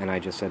 and I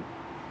just said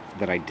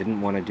that I didn't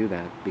want to do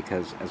that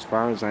because as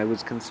far as I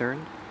was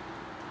concerned,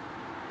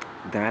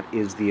 that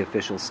is the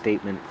official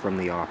statement from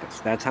the office.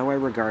 That's how I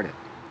regard it.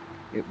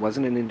 It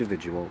wasn't an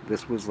individual.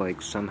 This was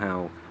like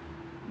somehow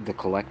the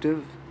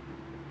collective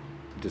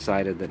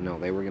decided that no,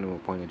 they were going to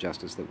appoint a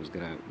justice that was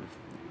going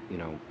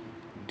to,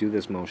 do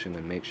this motion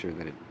and make sure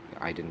that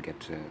I didn't get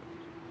to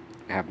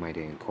have my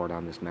day in court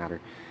on this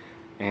matter.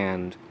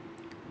 And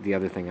the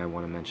other thing I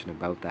want to mention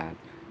about that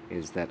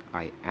is that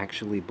I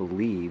actually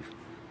believe,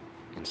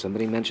 and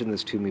somebody mentioned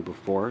this to me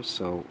before,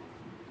 so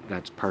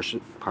that's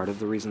part of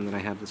the reason that I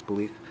have this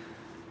belief,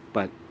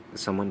 but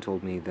someone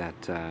told me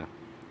that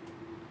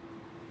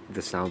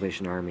the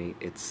Salvation Army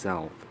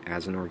itself,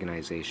 as an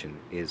organization,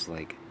 is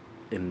like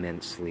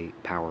immensely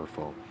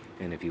powerful.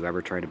 And if you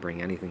ever try to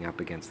bring anything up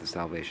against the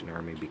Salvation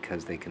Army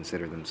because they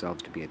consider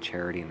themselves to be a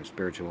charity and a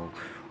spiritual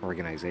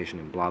organization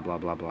and blah, blah,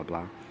 blah, blah,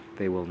 blah,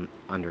 they will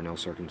under no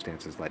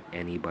circumstances let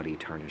anybody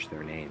tarnish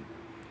their name.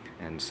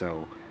 And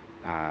so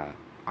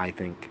I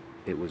think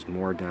it was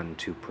more done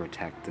to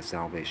protect the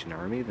Salvation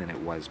Army than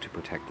it was to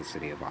protect the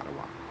city of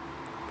Ottawa.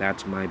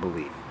 That's my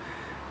belief.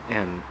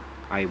 And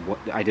I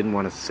didn't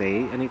want to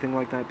say anything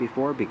like that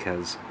before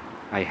because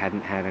I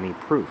hadn't had any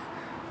proof.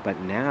 But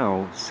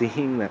now,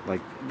 seeing that, like,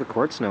 the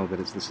courts know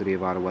that it's the city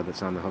of Ottawa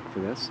that's on the hook for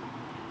this,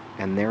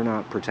 and they're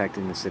not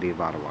protecting the city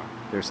of Ottawa.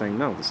 They're saying,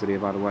 no, the city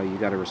of Ottawa, you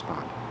got to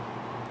respond.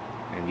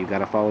 And you got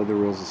to follow the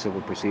rules of civil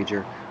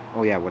procedure.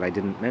 Oh yeah, what I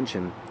didn't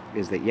mention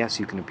is that,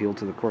 yes, you can appeal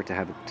to the court to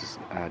have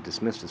it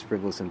dismissed as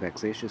frivolous and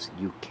vexatious.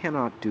 You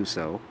cannot do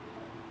so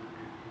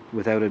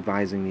without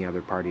advising the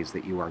other parties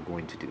that you are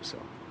going to do so.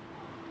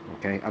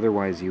 Okay?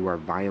 Otherwise, you are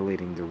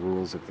violating the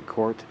rules of the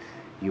court.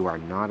 You are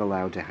not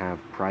allowed to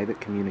have private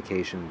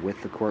communication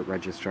with the court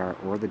registrar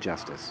or the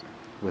justice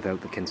without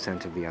the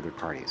consent of the other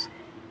parties.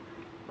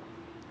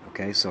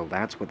 Okay, so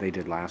that's what they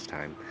did last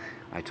time.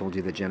 I told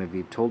you that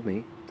Genevieve told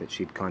me that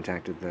she'd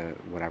contacted the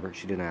whatever.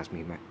 She didn't ask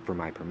me for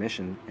my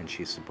permission, and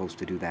she's supposed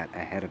to do that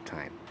ahead of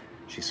time.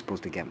 She's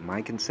supposed to get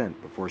my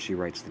consent before she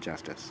writes the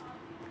justice.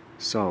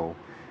 So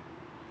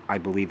I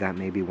believe that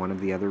may be one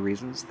of the other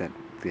reasons that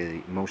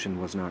the motion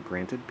was not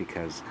granted,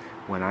 because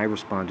when I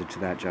responded to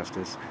that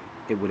justice,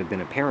 it would have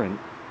been apparent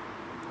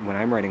when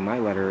I'm writing my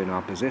letter in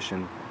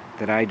opposition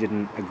that I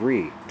didn't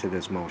agree to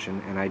this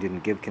motion and I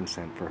didn't give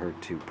consent for her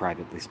to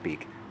privately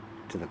speak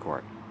to the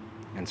court.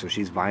 And so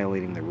she's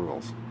violating the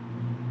rules.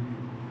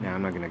 Now,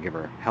 I'm not going to give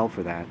her hell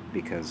for that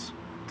because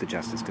the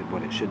justice did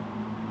what it should,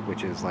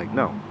 which is like,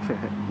 no,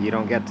 you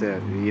don't get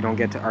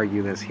to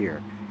argue this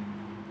here.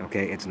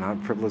 Okay, it's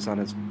not frivolous on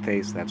its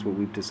face. That's what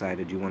we've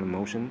decided. You want a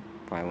motion?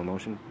 File a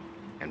motion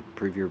and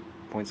prove your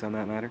points on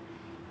that matter.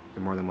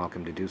 You're more than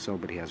welcome to do so,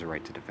 but he has a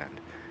right to defend.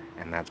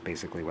 And that's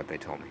basically what they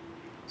told me.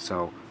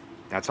 So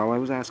that's all I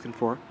was asking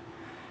for.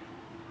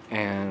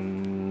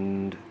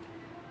 And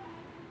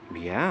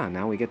yeah,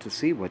 now we get to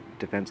see what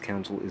defense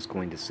counsel is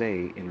going to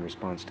say in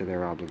response to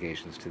their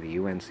obligations to the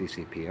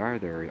UNCCPR,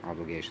 their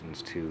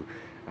obligations to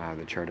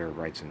the Charter of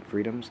Rights and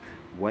Freedoms,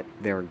 what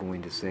they're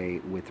going to say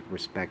with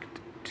respect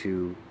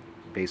to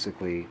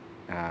basically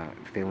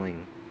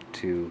failing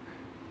to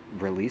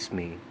release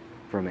me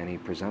from any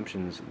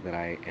presumptions that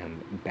I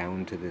am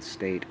bound to this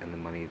state and the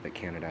money that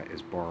Canada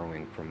is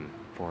borrowing from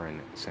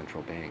foreign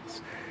central banks.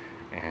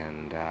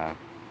 And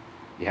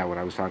yeah, when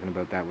I was talking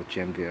about that with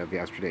Genevieve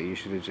yesterday, you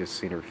should have just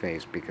seen her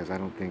face, because I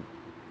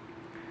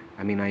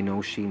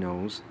know she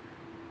knows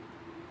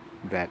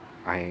that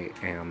I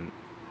am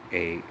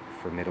a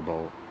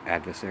formidable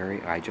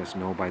adversary. I just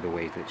know by the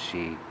way that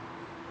she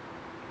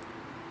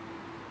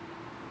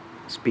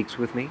speaks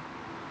with me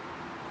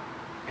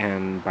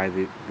and by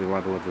the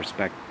level of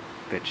respect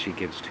that she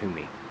gives to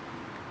me.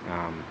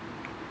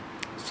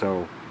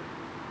 So,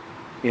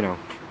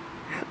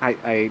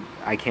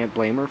 I can't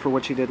blame her for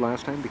what she did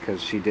last time,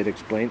 because she did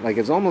explain, like,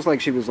 it's almost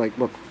like she was like,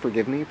 look,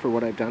 forgive me for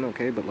what I've done,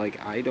 okay, but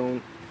like, I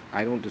don't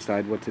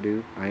decide what to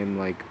do. I am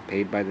like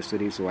paid by the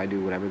city, so I do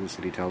whatever the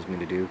city tells me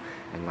to do,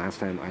 and last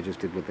time I just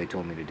did what they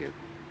told me to do.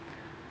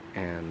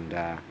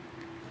 And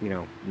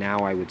now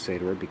I would say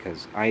to her,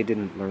 because I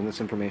didn't learn this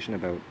information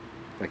about,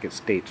 like, it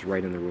states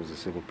right in the rules of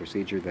civil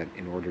procedure that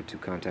in order to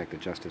contact the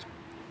justice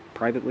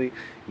privately,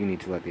 you need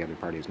to let the other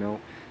parties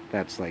know.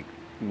 That's like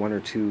one or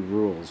two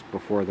rules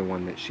before the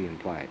one that she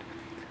implied.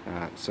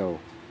 So,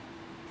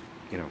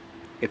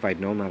 if I'd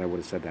known that, I would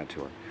have said that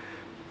to her.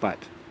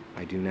 But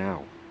I do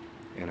now,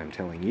 and I'm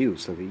telling you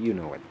so that you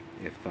know it.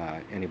 if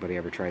anybody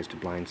ever tries to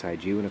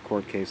blindside you in a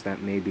court case,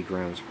 that may be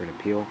grounds for an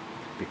appeal,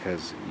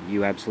 because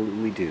you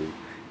absolutely do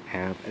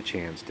have a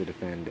chance to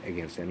defend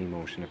against any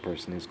motion a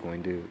person is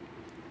going to,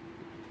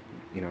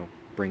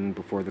 bring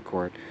before the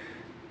court,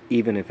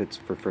 even if it's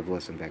for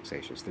frivolous and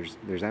vexatious.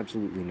 There's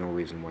absolutely no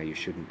reason why you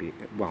shouldn't be,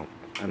 well,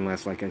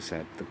 unless, like I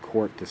said, the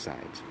court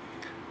decides.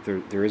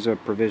 There is a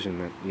provision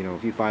that,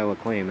 if you file a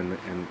claim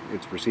and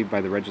it's received by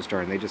the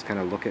registrar and they just kind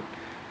of look at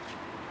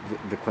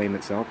the claim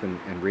itself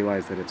and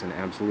realize that it's an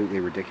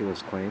absolutely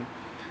ridiculous claim,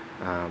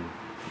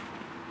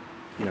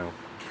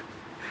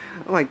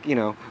 like,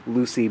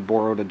 Lucy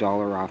borrowed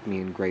 $1 off me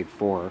in grade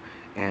 4,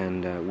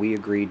 and we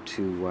agreed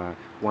to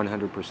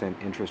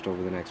 100% interest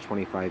over the next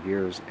 25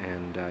 years,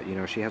 and,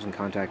 she hasn't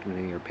contacted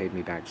me or paid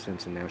me back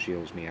since, and now she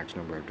owes me X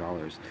number of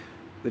dollars.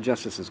 The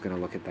justice is going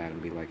to look at that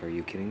and be like, are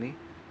you kidding me?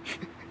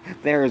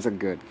 There is a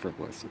good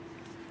frivolous,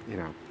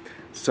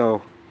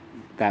 So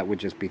that would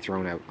just be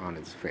thrown out on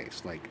its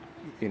face. Like,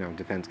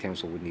 defense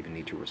counsel wouldn't even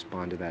need to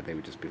respond to that. They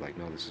would just be like,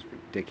 no, this is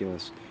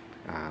ridiculous.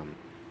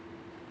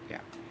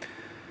 Yeah.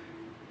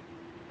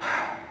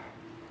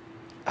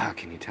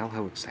 Can you tell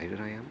how excited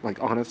I am?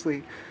 Like,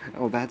 honestly,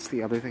 that's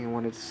the other thing I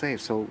wanted to say.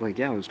 So, like,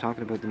 I was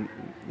talking about the,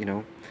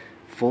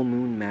 full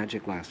moon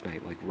magic last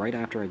night. Like, right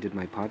after I did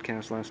my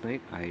podcast last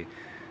night, I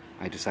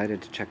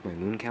decided to check my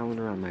moon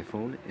calendar on my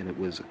phone, and it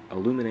was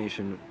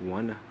illumination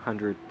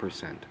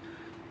 100%.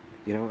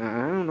 I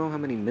don't know how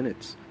many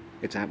minutes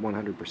it's at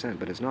 100%,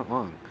 but it's not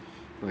long.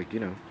 Like,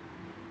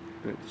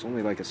 it's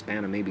only like a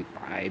span of maybe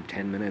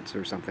 5-10 minutes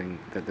or something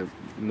that the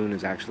moon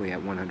is actually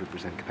at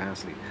 100%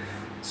 capacity.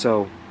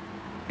 So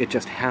it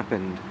just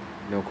happened,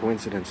 no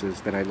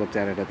coincidences, that I looked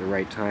at it at the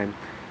right time.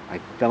 I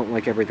felt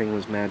like everything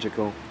was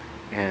magical,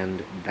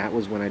 and that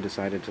was when I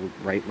decided to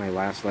write my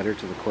last letter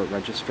to the court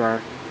registrar,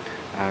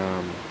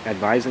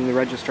 advising the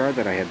registrar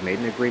that I had made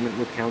an agreement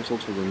with counsel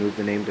to remove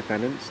the named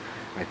defendants.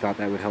 I thought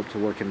that would help to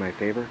work in my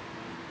favor.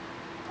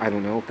 I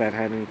don't know if that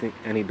had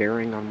any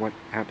bearing on what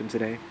happened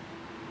today,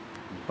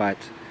 but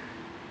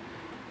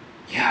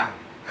yeah,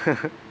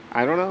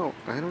 I don't know.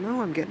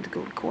 I'm getting to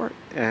go to court,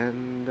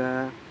 and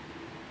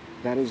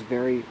that is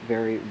very,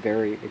 very,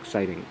 very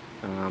exciting.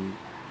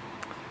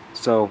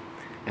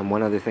 And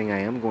one other thing I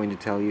am going to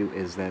tell you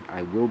is that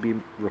I will be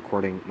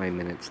recording my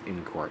minutes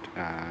in court.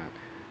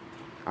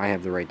 I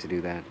have the right to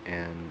do that,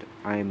 and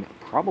I'm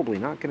probably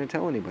not going to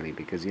tell anybody,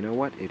 because you know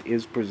what? It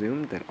is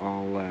presumed that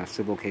all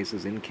civil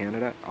cases in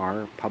Canada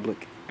are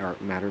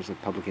matters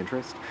of public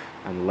interest,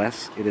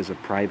 unless it is a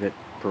private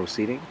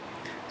proceeding.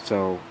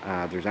 So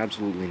there's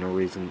absolutely no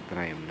reason that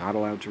I am not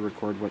allowed to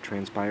record what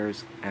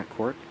transpires at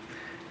court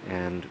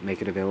and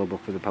make it available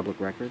for the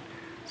public record.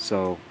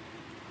 So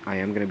I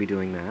am going to be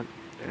doing that.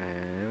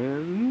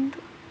 And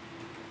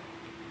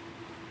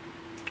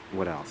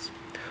what else?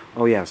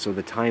 Oh yeah, so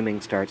the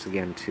timing starts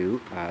again too.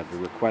 The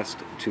request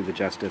to the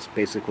justice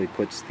basically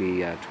puts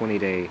the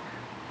 20-day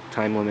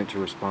time limit to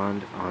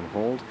respond on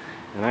hold.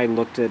 And I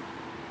looked at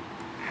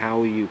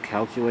how you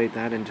calculate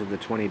that into the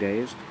 20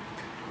 days,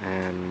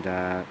 and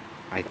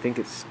I think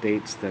it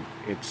states that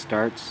it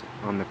starts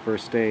on the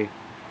first day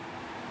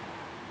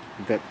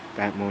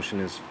that motion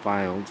is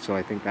filed. So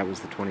I think that was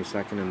the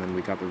 22nd, and then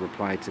we got the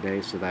reply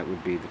today, so that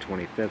would be the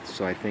 25th.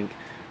 So I think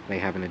they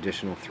have an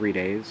additional 3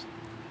 days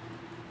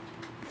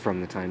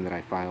from the time that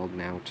I filed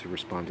now to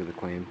respond to the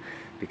claim,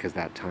 because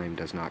that time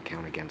does not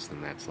count against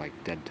them. That's like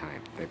dead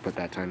time. They put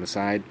that time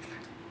aside.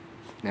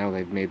 Now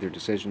they've made their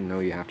decision. No,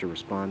 you have to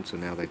respond. So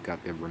now they've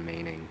got the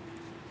remaining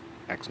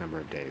X number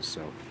of days.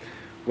 So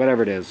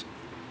whatever it is,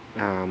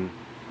 the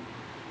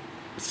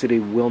city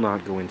will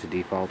not go into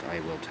default.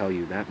 I will tell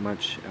you that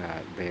much.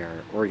 They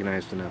are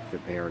organized enough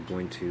that they are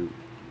going to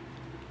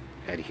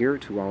adhere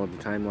to all of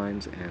the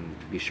timelines and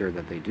be sure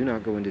that they do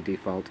not go into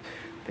default.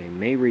 They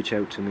may reach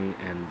out to me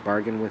and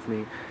bargain with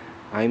me.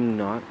 I'm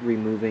not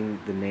removing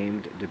the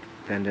named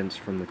defendants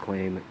from the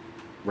claim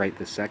right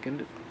this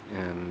second,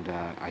 and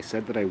I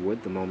said that I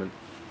would the moment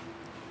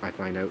I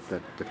find out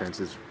that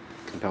defense is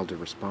compelled to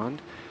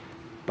respond,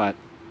 but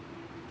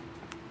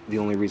the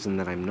only reason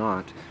that I'm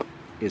not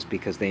is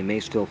because they may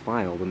still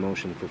file the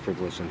motion for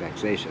frivolous and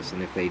vexatious,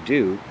 and if they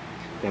do,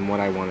 then what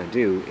I want to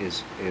do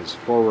is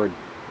forward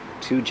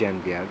to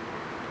Genevieve,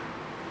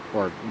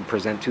 or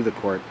present to the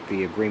court,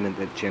 the agreement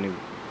that Genevieve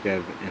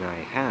and I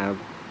have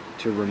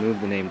to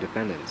remove the named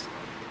defendants.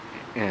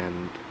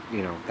 And,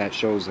 that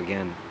shows,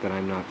 again, that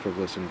I'm not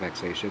frivolous and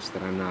vexatious,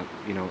 that I'm not,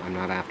 I'm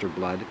not after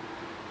blood.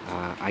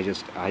 I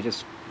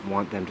just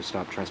want them to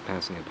stop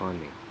trespassing upon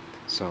me.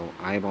 So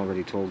I have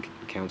already told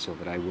counsel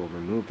that I will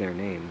remove their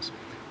names,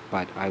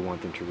 but I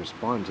want them to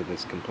respond to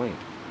this complaint.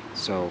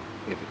 So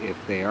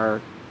if they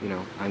are,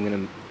 I'm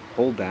going to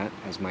hold that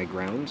as my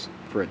grounds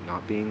for it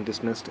not being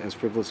dismissed as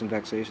frivolous and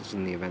vexatious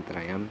in the event that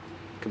I am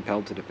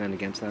compelled to defend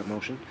against that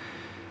motion.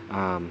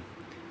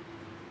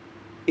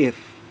 If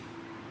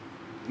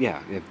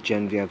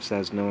Genevieve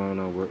says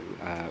no,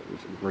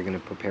 we're going to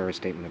prepare a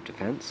statement of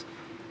defense,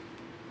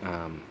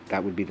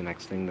 that would be the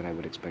next thing that I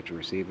would expect to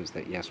receive, is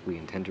that yes, we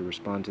intend to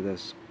respond to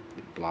this,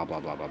 blah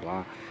blah blah blah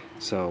blah.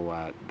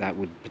 So that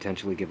would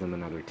potentially give them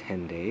another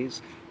 10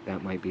 days.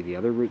 That might be the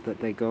other route that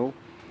they go.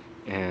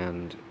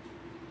 And,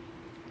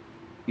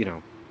 you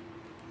know,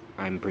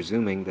 I'm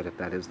presuming that if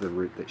that is the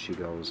route that she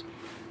goes,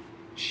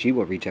 she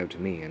will reach out to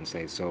me and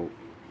say, so,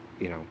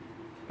 you know,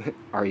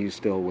 are you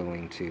still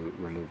willing to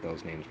remove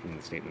those names from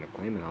the statement of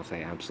claim? And I'll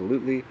say,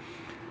 absolutely,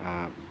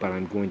 but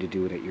I'm going to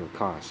do it at your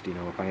cost. You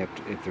know,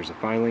 if there's a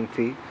filing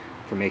fee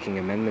for making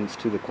amendments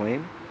to the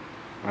claim,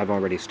 I've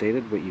already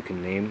stated what you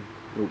can name,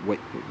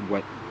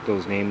 what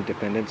those named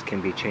defendants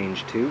can be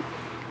changed to.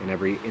 In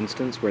every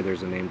instance where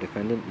there's a named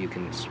defendant, you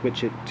can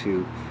switch it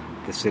to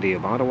the City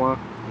of Ottawa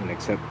and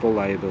accept full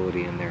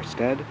liability in their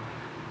stead.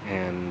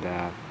 And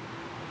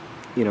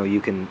you know, you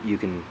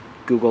can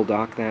Google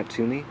Doc that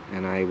to me,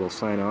 and I will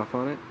sign off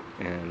on it.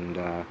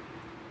 And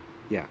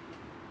yeah,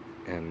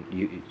 and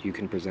you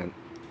can present,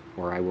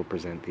 or I will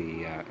present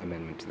the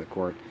amendment to the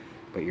court,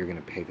 but you're going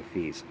to pay the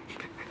fees.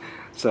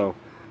 So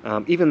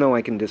even though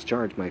I can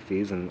discharge my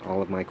fees and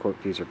all of my court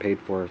fees are paid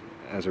for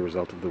as a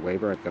result of the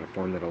waiver, I've got a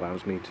form that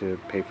allows me to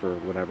pay for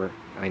whatever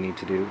I need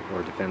to do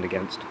or defend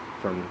against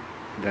from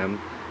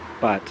them,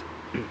 but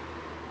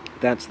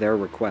that's their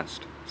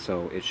request,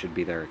 so it should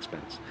be their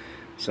expense.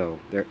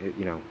 So there,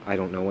 you know, I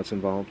don't know what's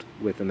involved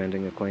with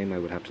amending a claim. I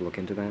would have to look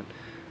into that,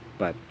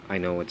 but I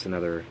know it's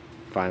another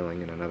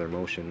filing and another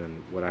motion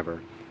and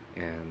whatever,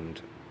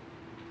 and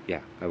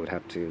yeah, I would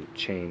have to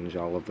change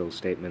all of those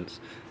statements,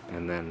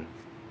 and then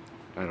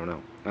I don't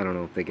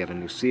know if they get a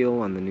new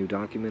seal on the new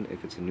document,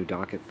 if it's a new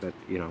docket that,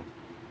 you know,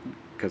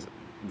 because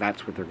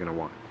that's what they're going to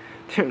want.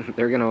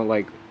 They're going to,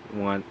 like,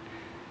 want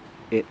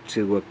it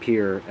to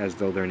appear as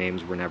though their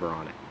names were never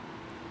on it.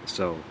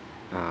 So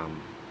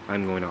I'm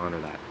going to honor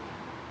that,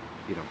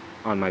 you know,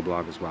 on my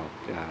blog as well.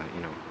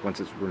 You know, once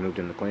it's removed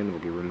in the claim, it'll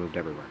be removed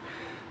everywhere.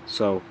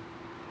 So,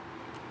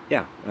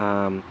 yeah.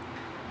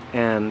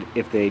 And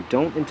if they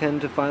don't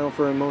intend to file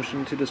for a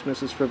motion to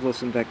dismiss as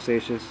frivolous and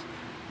vexatious,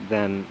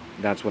 then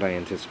that's what I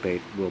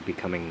anticipate will be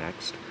coming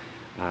next.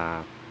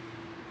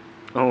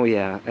 Oh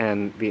yeah,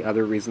 and the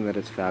other reason that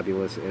it's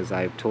fabulous is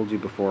I've told you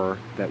before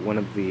that one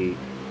of the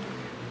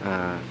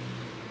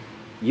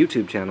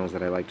YouTube channels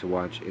that I like to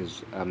watch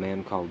is a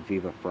man called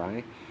Viva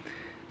Fry,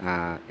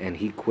 and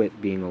he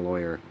quit being a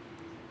lawyer,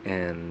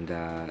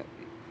 and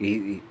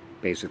he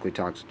basically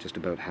talks just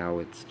about how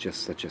it's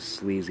just such a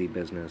sleazy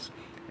business,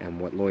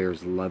 and what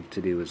lawyers love to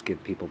do is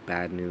give people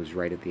bad news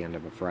right at the end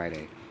of a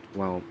Friday.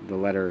 Well, the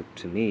letter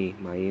to me,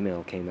 my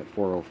email came at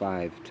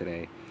 4:05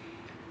 today,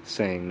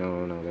 saying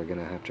no, they're going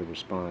to have to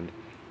respond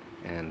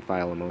and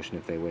file a motion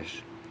if they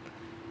wish.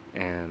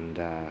 And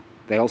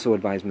they also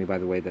advised me, by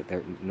the way,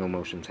 that no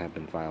motions have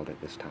been filed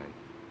at this time.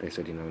 They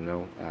said, you know,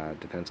 no,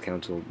 defense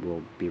counsel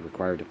will be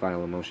required to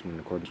file a motion in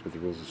accordance with the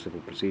rules of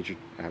civil procedure,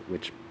 at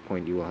which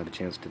point you will have a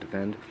chance to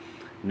defend.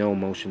 No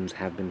motions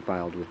have been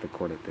filed with the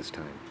court at this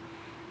time.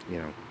 You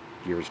know,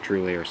 yours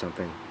truly or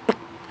something.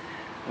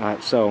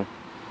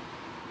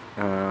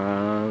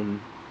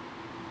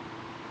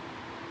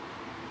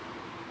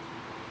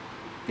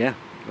 Yeah,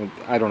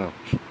 I don't know.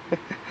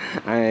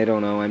 I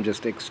don't know. I'm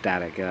just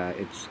ecstatic.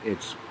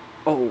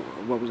 Oh,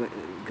 what was it?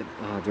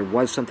 There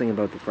was something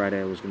about the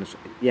Friday I was going to say.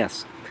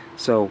 Yes.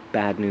 So,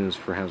 bad news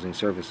for Housing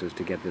Services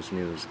to get this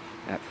news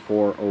at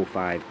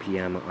 4:05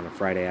 p.m. on a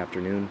Friday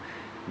afternoon.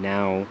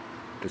 Now,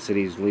 the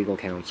city's legal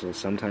counsel,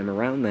 sometime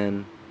around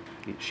then,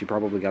 she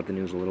probably got the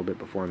news a little bit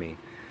before me.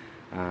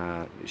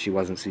 She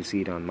wasn't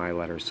CC'd on my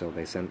letter, so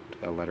they sent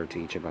a letter to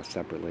each of us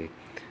separately.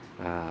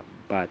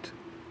 But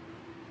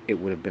it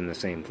would have been the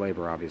same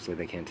flavor, obviously.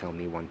 They can't tell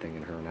me one thing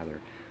and her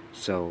another.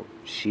 So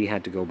she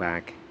had to go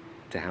back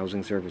to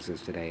Housing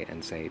Services today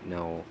and say,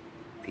 no,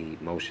 the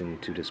motion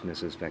to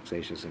dismiss as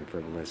vexatious and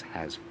frivolous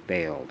has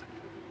failed.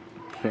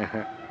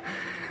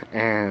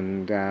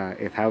 And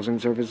if Housing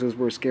Services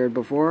were scared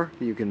before,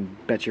 you can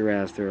bet your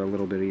ass they're a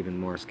little bit even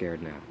more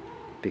scared now.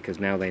 Because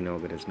now they know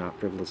that it's not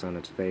frivolous on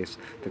its face.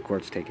 The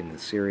court's taking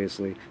this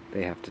seriously.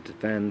 They have to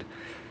defend.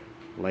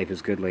 Life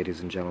is good, ladies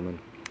and gentlemen.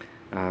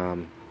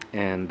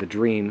 And the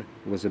dream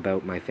was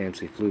about my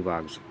fancy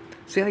fluvogs.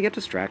 See, I get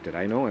distracted.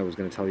 I know I was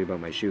going to tell you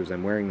about my shoes.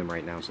 I'm wearing them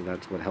right now, so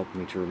that's what helped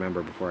me to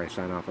remember before I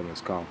sign off on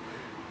this call.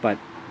 But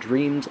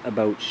dreams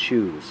about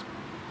shoes.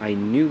 I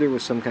knew there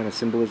was some kind of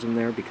symbolism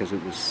there because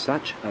it was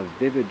such a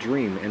vivid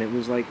dream, and it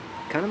was like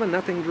kind of a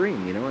nothing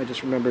dream, you know? I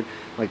just remembered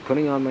like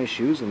putting on my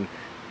shoes and,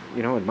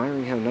 you know,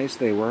 admiring how nice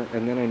they were,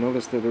 and then I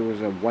noticed that there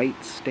was a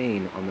white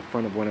stain on the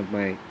front of one of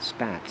my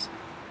spats.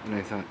 And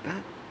I thought,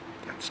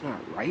 that's not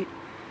right.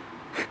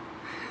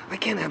 I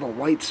can't have a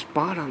white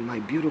spot on my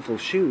beautiful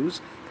shoes.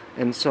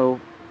 And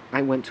so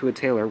I went to a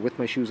tailor with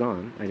my shoes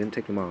on. I didn't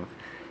take them off.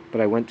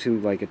 But I went to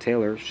like a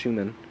tailor,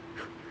 shoeman,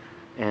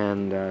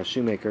 and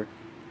shoemaker,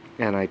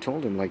 and I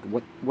told him, like,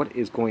 what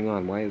is going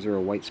on? Why is there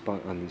a white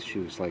spot on these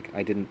shoes? Like,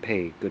 I didn't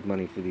pay good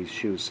money for these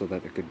shoes so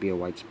that there could be a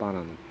white spot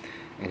on them.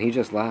 And he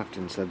just laughed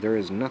and said, there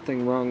is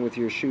nothing wrong with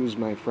your shoes,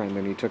 my friend.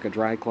 And he took a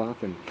dry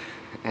cloth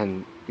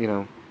and you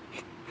know,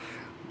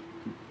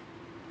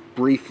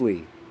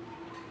 briefly,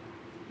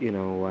 you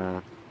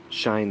know,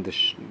 shined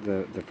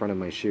the front of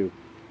my shoe.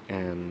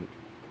 And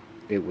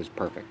it was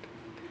perfect.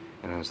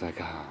 And I was like,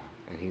 ah.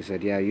 And he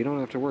said, yeah, you don't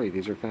have to worry.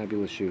 These are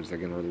fabulous shoes. They're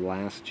going to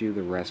last you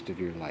the rest of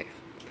your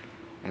life.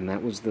 And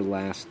that was the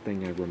last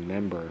thing I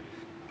remember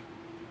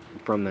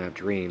from that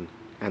dream.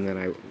 And then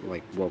I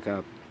woke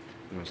up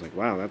and I was like,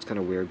 wow, that's kind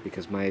of weird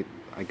because I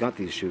got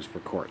these shoes for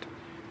court.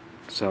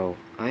 So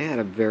I had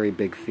a very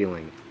big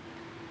feeling,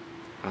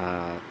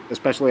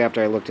 especially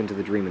after I looked into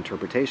the dream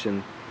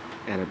interpretation,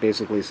 and it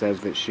basically says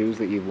that shoes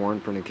that you've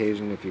worn for an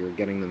occasion, if you're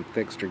getting them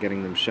fixed or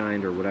getting them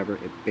shined or whatever,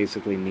 it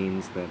basically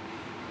means that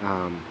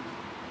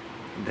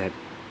that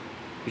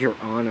you're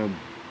on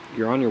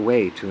your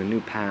way to a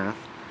new path,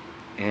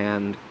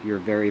 and you're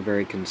very,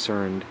 very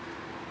concerned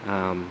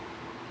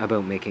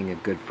about making a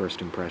good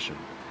first impression.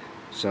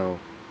 So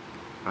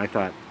I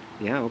thought,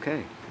 yeah,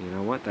 okay, you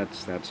know what,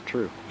 that's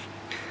true.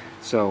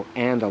 So,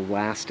 and a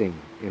lasting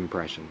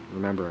impression.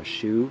 Remember, a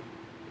shoe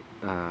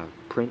a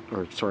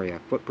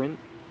footprint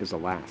is a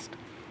last.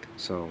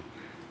 So,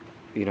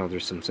 you know,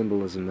 there's some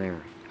symbolism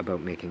there about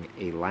making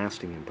a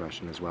lasting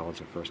impression as well as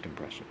a first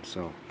impression.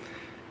 So,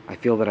 I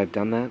feel that I've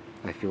done that.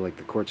 I feel like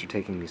the courts are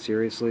taking me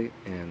seriously,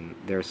 and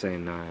they're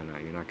saying, no,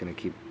 you're not going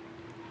to keep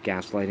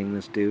gaslighting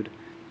this dude.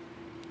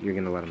 You're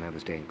going to let him have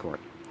his day in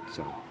court.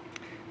 So,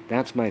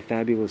 that's my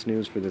fabulous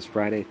news for this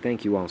Friday.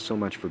 Thank you all so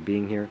much for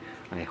being here.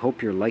 I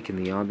hope you're liking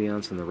the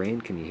ambiance and the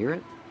rain. Can you hear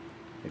it?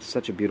 It's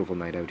such a beautiful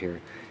night out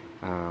here.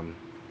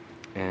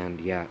 And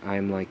yeah,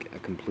 I'm like a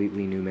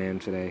completely new man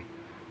today.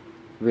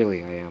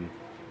 Really, I am.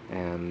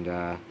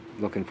 And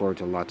looking forward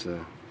to lots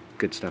of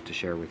good stuff to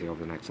share with you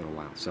over the next little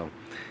while. So,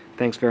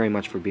 thanks very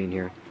much for being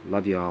here.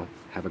 Love you all.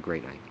 Have a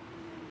great night.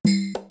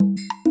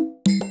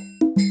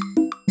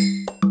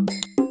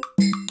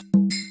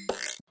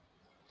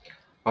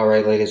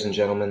 Alright, ladies and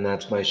gentlemen,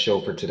 that's my show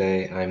for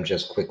today. I'm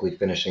just quickly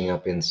finishing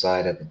up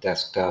inside at the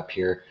desktop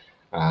here.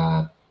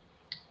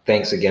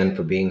 Thanks again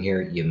for being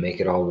here. You make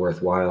it all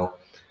worthwhile.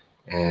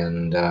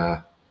 And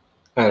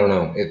I don't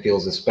know, it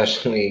feels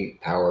especially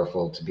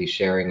powerful to be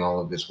sharing all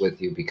of this with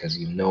you because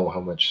you know how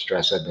much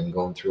stress I've been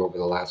going through over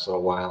the last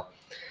little while.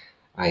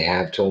 I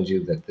have told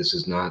you that this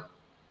is not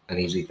an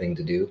easy thing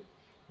to do.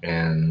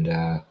 And,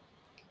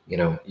 you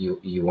know,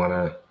 you want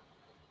to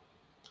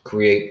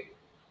create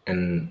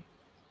and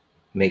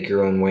make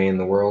your own way in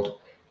the world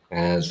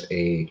as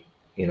a,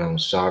 you know,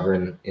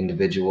 sovereign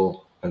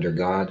individual under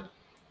God.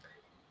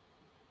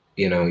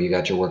 You know, you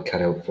got your work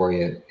cut out for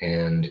you,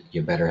 and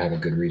you better have a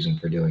good reason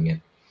for doing it.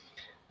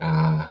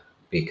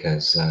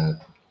 Because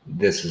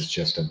this is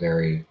just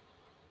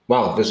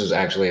this is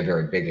actually a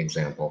very big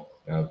example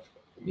of,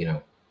 you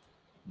know,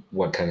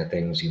 what kind of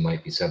things you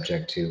might be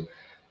subject to.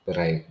 But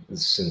I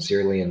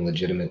sincerely and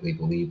legitimately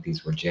believe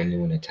these were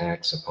genuine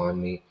attacks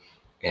upon me.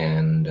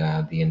 And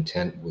the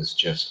intent was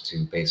just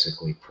to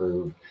basically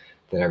prove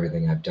that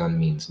everything I've done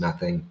means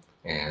nothing.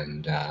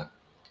 And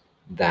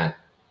that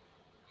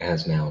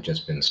has now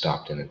just been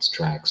stopped in its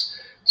tracks.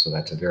 So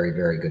that's a very,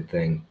 very good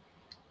thing.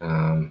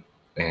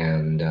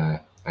 And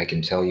I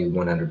can tell you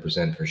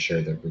 100% for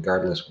sure that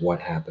regardless what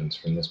happens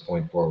from this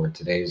point forward,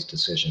 today's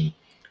decision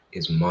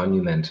is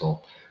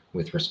monumental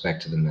with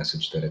respect to the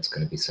message that it's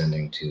going to be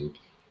sending to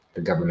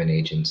the government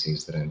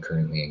agencies that I'm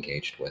currently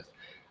engaged with.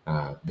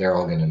 They're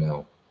all going to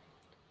know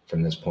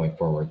from this point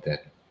forward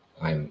that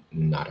I'm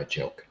not a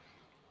joke,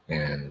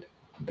 and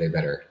they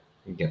better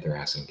get their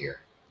ass in gear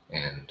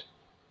and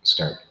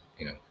start,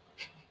 you know,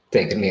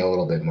 taking me a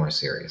little bit more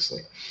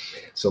seriously.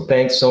 So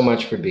thanks so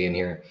much for being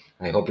here.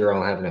 I hope you're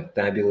all having a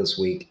fabulous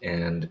week,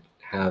 and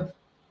have,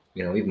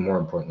 you know, even more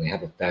importantly,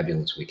 have a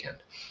fabulous weekend.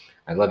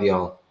 I love you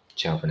all.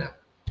 Ciao for now.